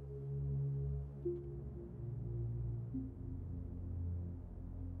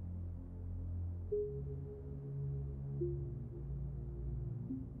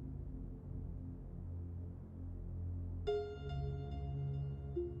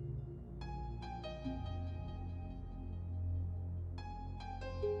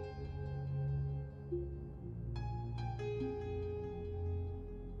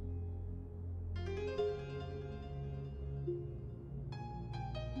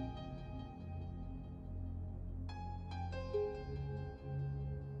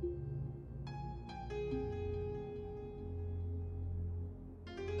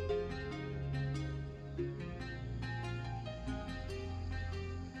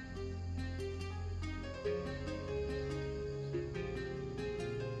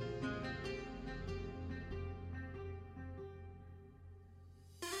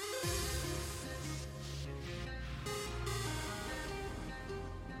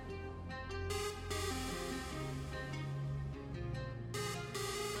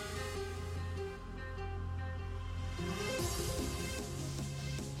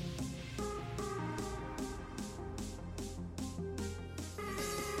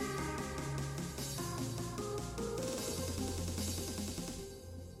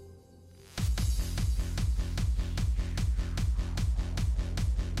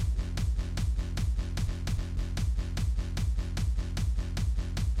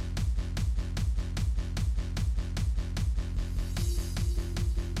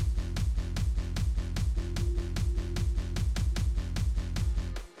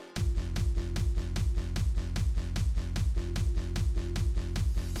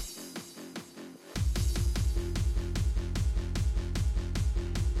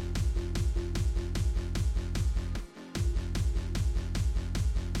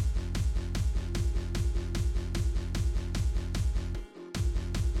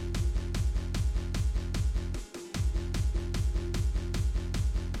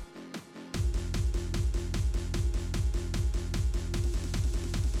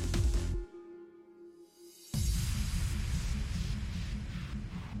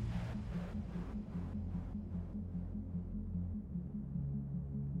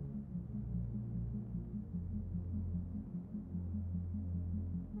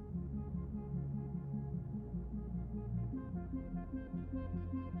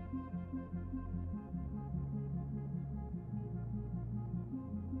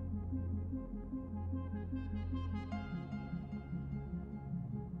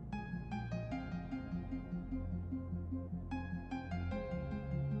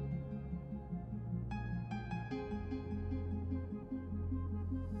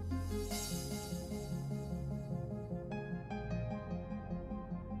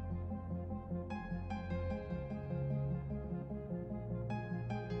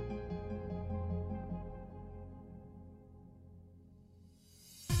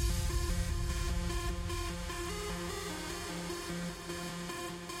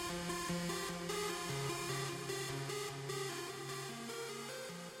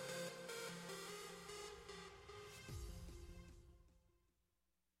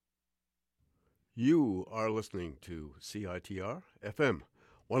 You are listening to CITR FM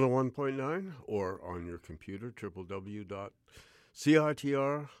 101.9 or on your computer, www.citr.ca.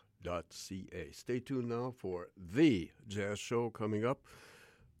 Stay tuned now for The Jazz Show coming up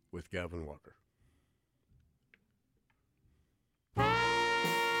with Gavin Walker.